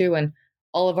relate to, and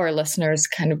all of our listeners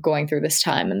kind of going through this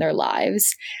time in their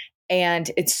lives. And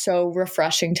it's so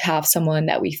refreshing to have someone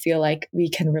that we feel like we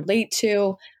can relate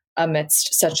to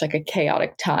amidst such like a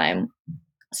chaotic time.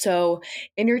 So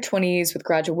in your 20s with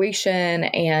graduation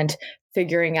and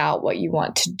figuring out what you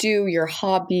want to do, your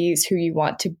hobbies, who you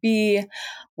want to be.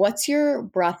 What's your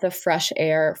breath of fresh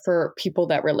air for people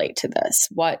that relate to this?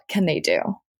 What can they do?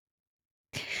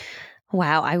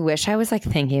 Wow, I wish I was like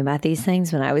thinking about these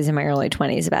things when I was in my early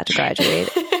 20s about to graduate.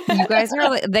 You guys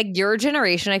are like your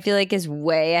generation, I feel like, is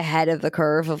way ahead of the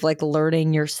curve of like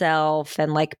learning yourself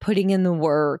and like putting in the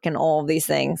work and all of these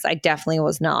things. I definitely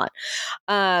was not.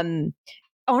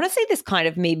 I want to say this kind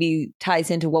of maybe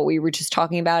ties into what we were just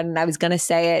talking about. And I was going to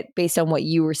say it based on what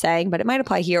you were saying, but it might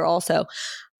apply here also.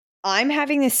 I'm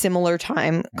having this similar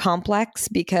time complex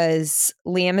because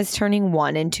Liam is turning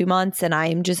 1 in 2 months and I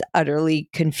am just utterly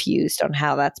confused on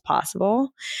how that's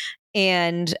possible.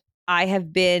 And I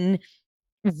have been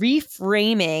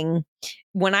reframing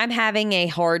when I'm having a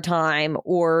hard time,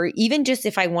 or even just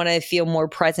if I want to feel more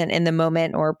present in the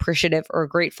moment or appreciative or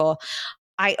grateful,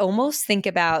 I almost think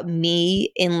about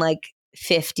me in like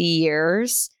 50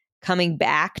 years coming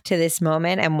back to this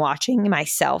moment and watching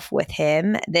myself with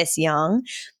him this young.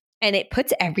 And it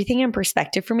puts everything in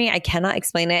perspective for me. I cannot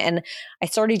explain it. And I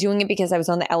started doing it because I was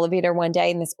on the elevator one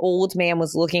day and this old man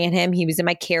was looking at him. He was in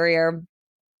my carrier.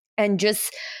 And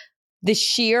just the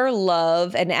sheer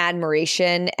love and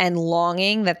admiration and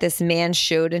longing that this man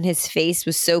showed in his face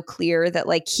was so clear that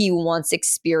like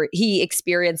he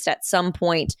experienced at some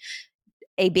point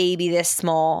a baby this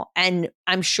small. And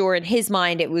I'm sure in his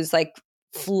mind, it was like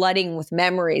flooding with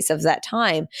memories of that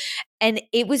time. And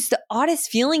it was the oddest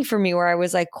feeling for me where I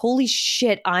was like, holy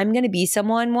shit, I'm going to be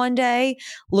someone one day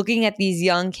looking at these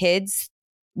young kids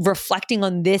reflecting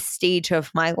on this stage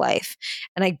of my life.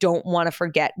 And I don't want to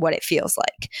forget what it feels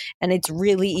like. And it's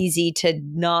really easy to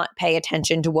not pay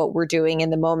attention to what we're doing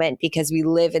in the moment because we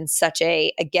live in such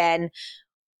a, again,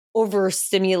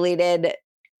 overstimulated,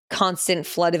 constant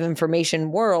flood of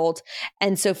information world.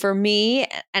 And so for me,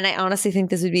 and I honestly think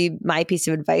this would be my piece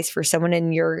of advice for someone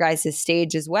in your guys'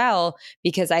 stage as well,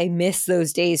 because I miss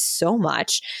those days so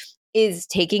much, is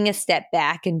taking a step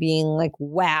back and being like,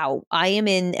 wow, I am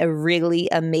in a really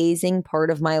amazing part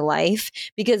of my life,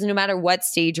 because no matter what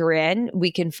stage we're in,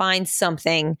 we can find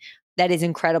something that is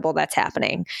incredible that's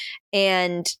happening.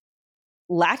 And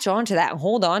latch on to that,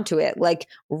 hold on to it, like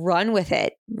run with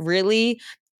it, really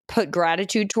put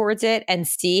gratitude towards it and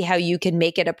see how you can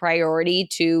make it a priority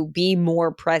to be more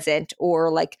present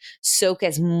or like soak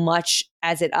as much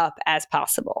as it up as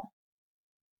possible.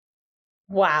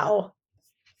 Wow.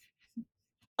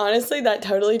 Honestly, that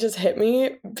totally just hit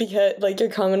me because like your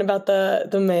comment about the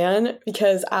man,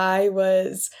 because I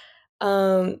was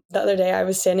the other day I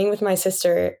was standing with my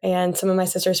sister and some of my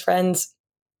sister's friends,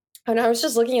 and I was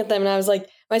just looking at them and I was like,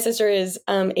 my sister is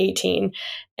 18,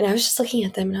 and I was just looking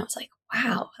at them and I was like,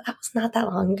 wow, that was not that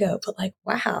long ago, but like,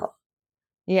 wow.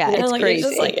 Yeah, You know, it's like crazy. it's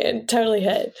just like it totally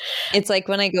hit. It's like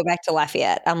when I go back to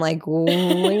Lafayette, I'm like,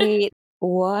 wait,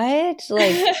 what?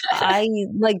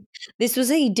 Like this was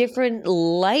a different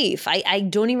life. I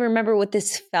don't even remember what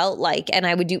this felt like. And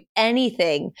I would do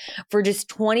anything for just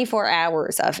 24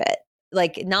 hours of it.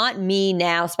 Like not me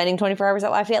now spending 24 hours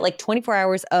at Lafayette, like 24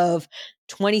 hours of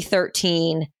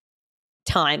 2013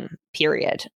 time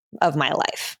period of my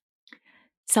life.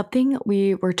 Something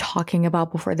we were talking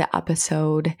about before the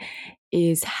episode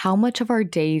is how much of our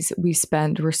days we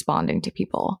spend responding to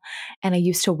people. And I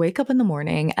used to wake up in the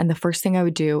morning and the first thing I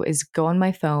would do is go on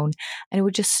my phone and it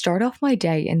would just start off my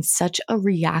day in such a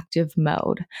reactive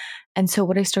mode. And so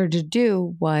what I started to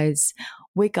do was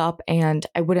wake up and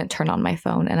I wouldn't turn on my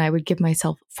phone and I would give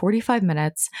myself 45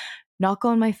 minutes, not go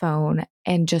on my phone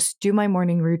and just do my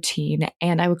morning routine.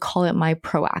 And I would call it my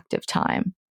proactive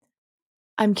time.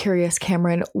 I'm curious,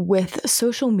 Cameron, with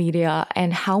social media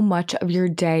and how much of your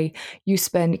day you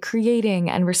spend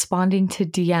creating and responding to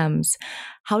DMs,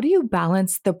 how do you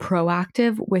balance the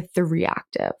proactive with the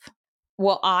reactive?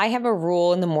 Well, I have a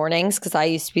rule in the mornings because I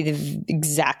used to be the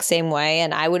exact same way.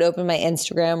 And I would open my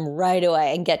Instagram right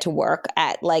away and get to work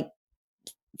at like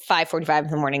 5:45 in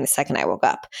the morning the second I woke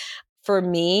up. For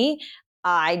me,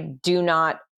 I do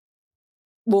not.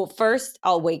 Well, first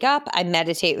I'll wake up, I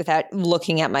meditate without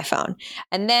looking at my phone.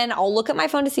 And then I'll look at my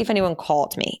phone to see if anyone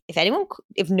called me.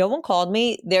 If no one called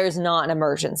me, there's not an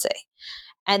emergency.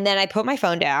 And then I put my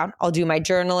phone down. I'll do my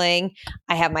journaling.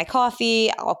 I have my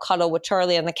coffee. I'll cuddle with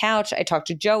Charlie on the couch. I talk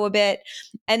to Joe a bit.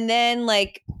 And then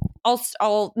like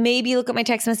I'll maybe look at my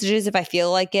text messages if I feel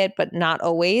like it, but not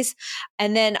always.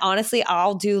 And then honestly,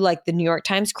 I'll do like the New York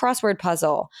Times crossword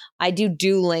puzzle. I do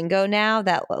Duolingo now,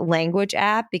 that language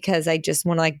app, because I just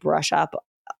want to like brush up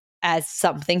as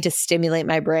something to stimulate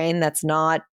my brain that's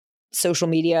not social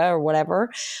media or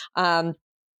whatever.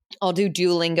 I'll do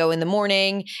Duolingo in the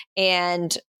morning,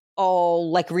 and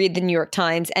I'll like read the New York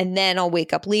Times, and then I'll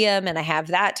wake up Liam and I have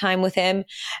that time with him.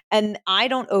 And I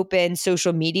don't open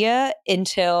social media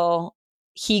until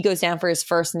he goes down for his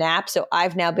first nap. So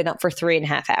I've now been up for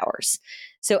 3.5 hours.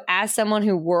 So as someone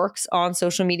who works on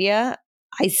social media,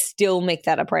 I still make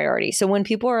that a priority. So when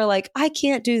people are like, I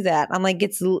can't do that, I'm like,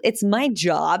 it's my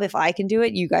job. If I can do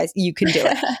it, you can do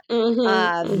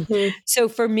it. So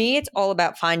for me, it's all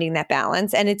about finding that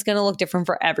balance, and it's going to look different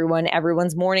for everyone.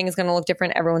 Everyone's morning is going to look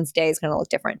different. Everyone's day is going to look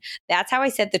different. That's how I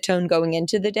set the tone going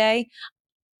into the day.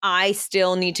 I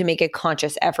still need to make a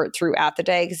conscious effort throughout the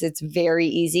day because it's very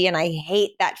easy. And I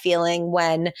hate that feeling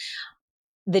when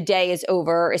the day is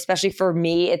over, especially for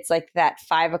me. It's like that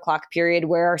 5 o'clock period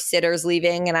where our sitter's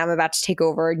leaving and I'm about to take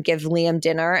over and give Liam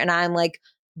dinner. And I'm like,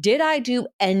 did I do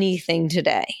anything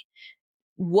today?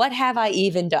 What have I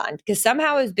even done? Because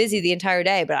somehow I was busy the entire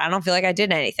day, but I don't feel like I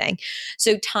did anything.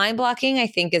 So time blocking, I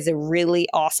think, is a really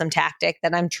awesome tactic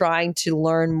that I'm trying to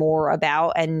learn more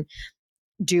about and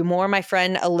do more. My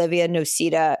friend Olivia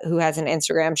Nocita, who has an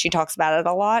Instagram, she talks about it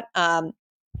a lot.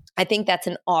 I think that's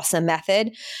an awesome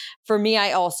method. For me,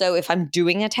 I also, if I'm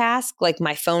doing a task, like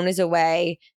my phone is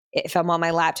away, if I'm on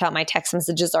my laptop, my text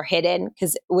messages are hidden,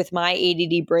 because with my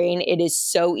ADD brain, it is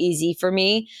so easy for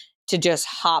me to just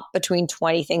hop between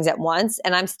 20 things at once,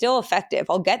 and I'm still effective.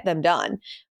 I'll get them done,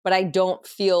 but I don't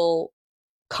feel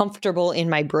comfortable in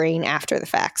my brain after the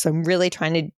fact. So I'm really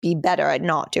trying to be better at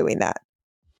not doing that.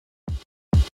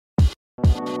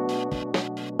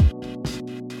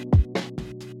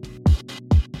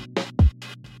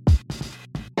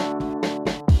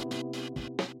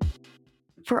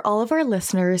 For all of our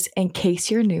listeners, in case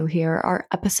you're new here, our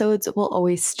episodes will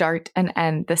always start and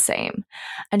end the same.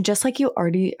 And just like you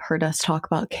already heard us talk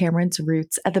about Cameron's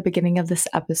roots at the beginning of this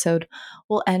episode,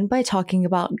 we'll end by talking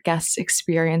about guest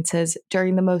experiences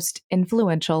during the most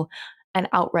influential and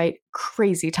outright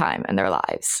crazy time in their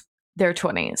lives, their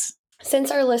 20s.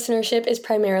 Since our listenership is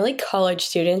primarily college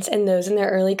students and those in their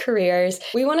early careers,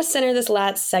 we want to center this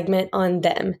last segment on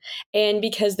them. And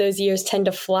because those years tend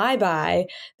to fly by,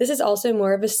 this is also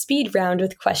more of a speed round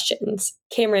with questions.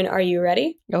 Cameron, are you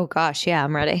ready? Oh gosh, yeah,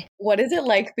 I'm ready. What is it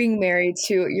like being married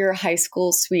to your high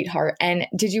school sweetheart? And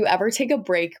did you ever take a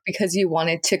break because you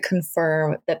wanted to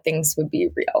confirm that things would be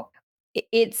real?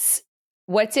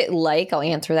 What's it like? I'll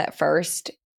answer that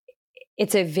first.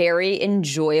 It's a very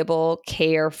enjoyable,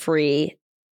 carefree,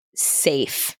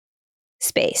 safe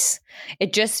space.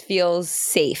 It just feels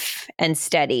safe and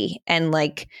steady and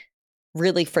like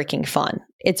really freaking fun.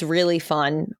 It's really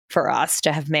fun for us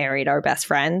to have married our best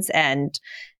friends and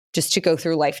just to go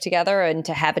through life together, and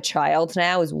to have a child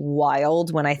now is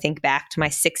wild when I think back to my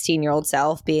 16-year-old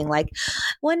self being like,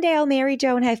 one day I'll marry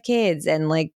Joe and have kids. And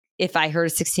like, if I heard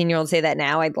a 16-year-old say that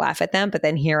now, I'd laugh at them. But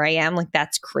then here I am, like,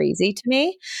 that's crazy to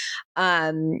me.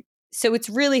 So it's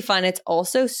really fun. It's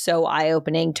also so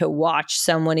eye-opening to watch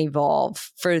someone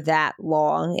evolve for that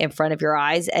long in front of your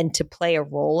eyes and to play a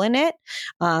role in it.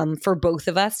 For both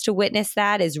of us to witness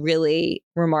that is really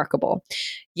remarkable.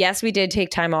 Yes, we did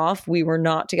take time off. We were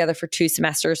not together for 2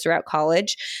 semesters throughout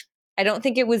college. I don't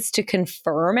think it was to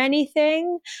confirm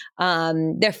anything.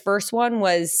 The first one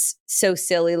was so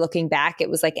silly looking back. It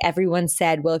was like everyone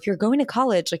said, well, if you're going to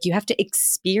college, like you have to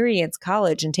experience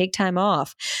college and take time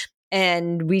off.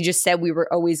 And we just said we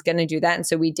were always going to do that. And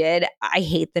so we did. I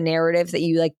hate the narrative that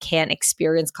you like can't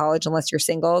experience college unless you're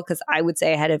single, because I would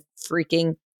say I had a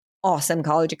freaking awesome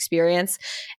college experience.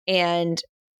 And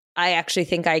I actually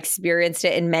think I experienced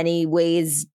it in many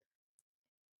ways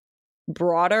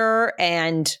broader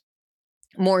and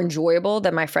more enjoyable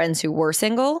than my friends who were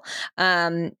single.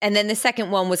 And then the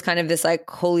second one was kind of this like,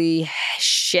 holy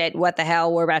shit, what the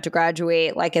hell? We're about to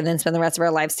graduate, like, and then spend the rest of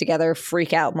our lives together,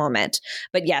 freak out moment.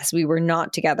 But yes, we were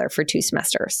not together for 2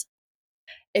 semesters.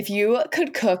 If you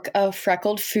could cook a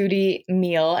freckled foodie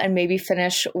meal and maybe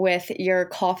finish with your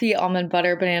coffee, almond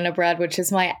butter, banana bread, which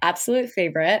is my absolute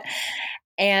favorite,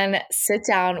 and sit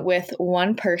down with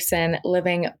one person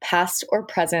living past or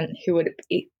present, who would it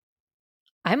be?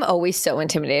 I'm always so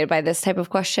intimidated by this type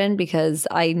of question because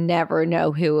I never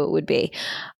know who it would be.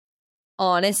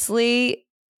 Honestly,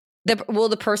 the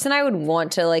person I would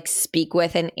want to like speak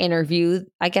with and interview,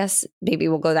 I guess maybe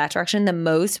we'll go that direction, the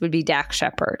most would be Dak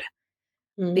Shepard,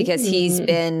 because he's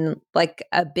been like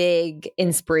a big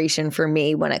inspiration for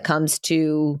me when it comes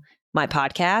to my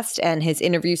podcast and his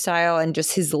interview style and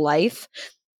just his life.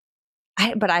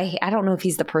 But I don't know if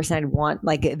he's the person I'd want,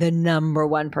 like the number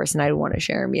one person I'd want to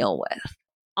share a meal with.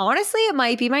 Honestly, it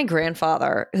might be my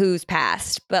grandfather who's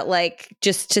passed, but like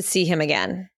just to see him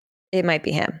again, it might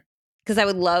be him, because I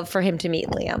would love for him to meet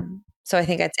Liam. So I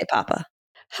think I'd say Papa.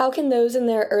 How can those in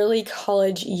their early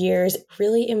college years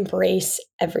really embrace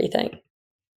everything?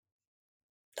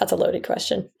 That's a loaded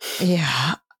question.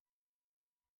 Yeah.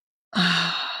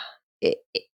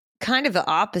 Kind of the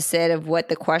opposite of what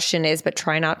the question is, but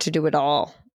try not to do it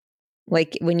all.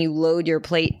 Like when you load your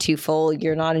plate too full,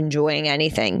 you're not enjoying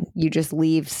anything. You just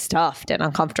leave stuffed and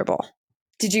uncomfortable.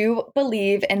 Did you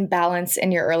believe in balance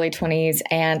in your early 20s,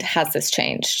 and has this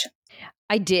changed?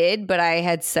 I did, but I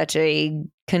had such a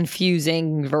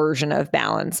confusing version of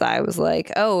balance. I was like,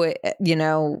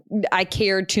 I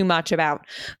cared too much about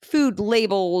food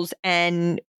labels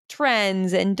and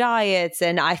trends and diets,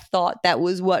 and I thought that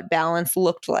was what balance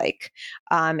looked like.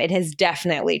 It has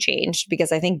definitely changed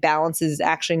because I think balance is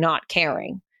actually not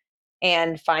caring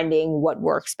and finding what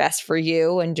works best for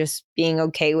you and just being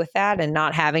okay with that and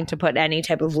not having to put any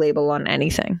type of label on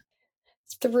anything.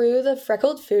 Through the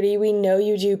Freckled Foodie, we know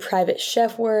you do private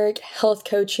chef work, health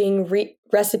coaching,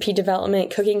 recipe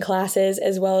development, cooking classes,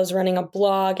 as well as running a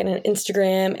blog and an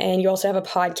Instagram, and you also have a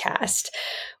podcast.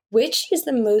 Which is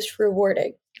the most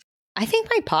rewarding? I think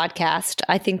my podcast.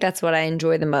 I think that's what I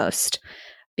enjoy the most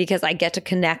because I get to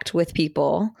connect with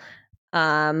people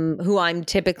who I'm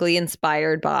typically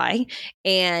inspired by,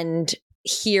 and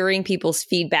hearing people's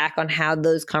feedback on how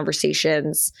those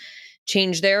conversations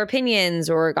changed their opinions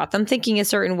or got them thinking a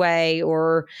certain way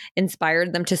or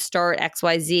inspired them to start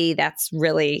XYZ. That's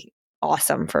really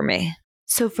awesome for me.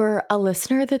 So for a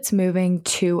listener that's moving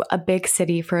to a big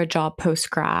city for a job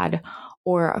post-grad,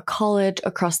 or a college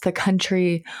across the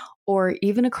country, or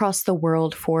even across the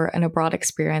world for an abroad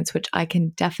experience, which I can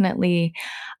definitely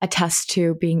attest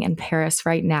to being in Paris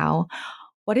right now,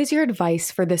 what is your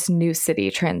advice for this new city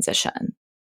transition?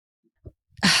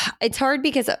 It's hard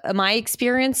because my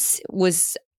experience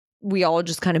was we all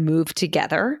just kind of moved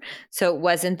together. So it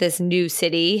wasn't this new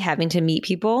city having to meet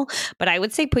people. But I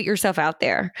would say put yourself out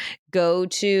there. Go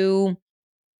to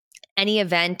any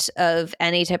event of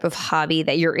any type of hobby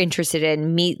that you're interested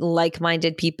in, meet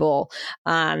like-minded people.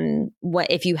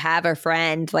 If you have a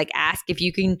friend, like ask if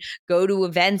you can go to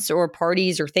events or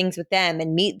parties or things with them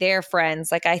and meet their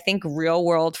friends. Like I think real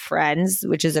world friends,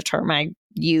 which is a term I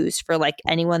use for like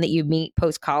anyone that you meet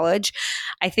post-college,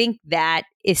 I think that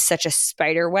is such a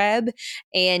spider web,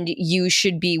 and you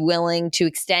should be willing to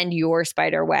extend your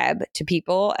spider web to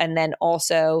people and then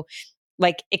also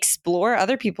like explore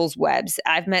other people's webs.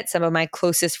 I've met some of my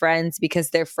closest friends because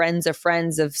they're friends of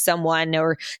someone,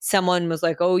 or someone was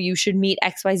like, oh, you should meet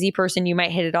XYZ person, you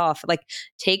might hit it off. Like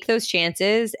take those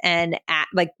chances and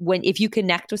if you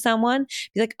connect with someone,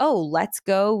 be like, oh, let's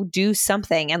go do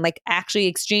something and like actually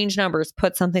exchange numbers,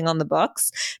 put something on the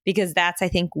books, because that's, I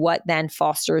think, what then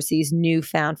fosters these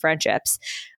newfound friendships.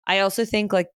 I also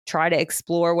think like try to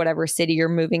explore whatever city you're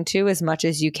moving to as much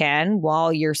as you can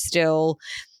while you're still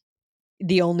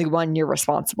the only one you're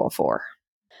responsible for.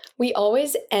 We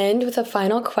always end with a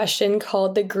final question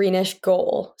called the greenish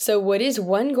goal. So what is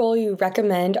one goal you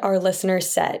recommend our listeners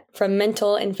set, from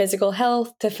mental and physical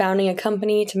health to founding a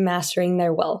company to mastering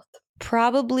their wealth?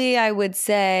 Probably I would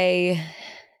say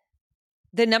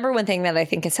the number one thing that I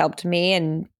think has helped me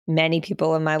and many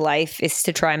people in my life is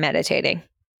to try meditating.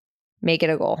 Make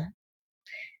it a goal.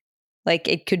 Like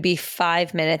it could be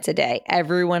 5 minutes a day.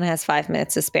 Everyone has 5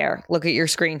 minutes to spare. Look at your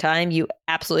screen time. You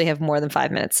absolutely have more than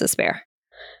 5 minutes to spare.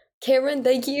 Cameron,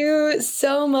 thank you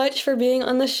so much for being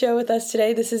on the show with us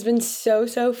today. This has been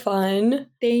so fun.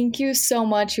 Thank you so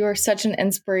much. You are such an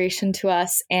inspiration to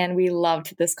us, and we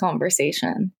loved this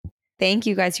conversation. Thank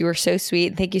you guys. You were so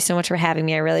sweet. Thank you so much for having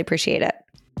me. I really appreciate it.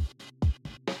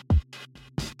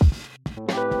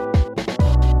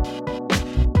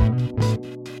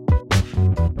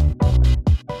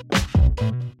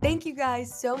 Thank you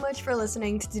guys so much for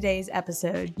listening to today's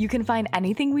episode. You can find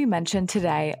anything we mentioned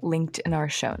today linked in our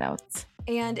show notes.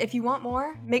 And if you want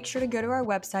more, make sure to go to our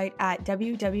website at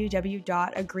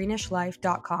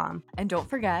www.agreenishlife.com. And don't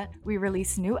forget, we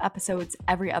release new episodes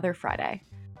every other Friday.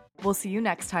 We'll see you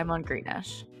next time on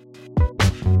Greenish.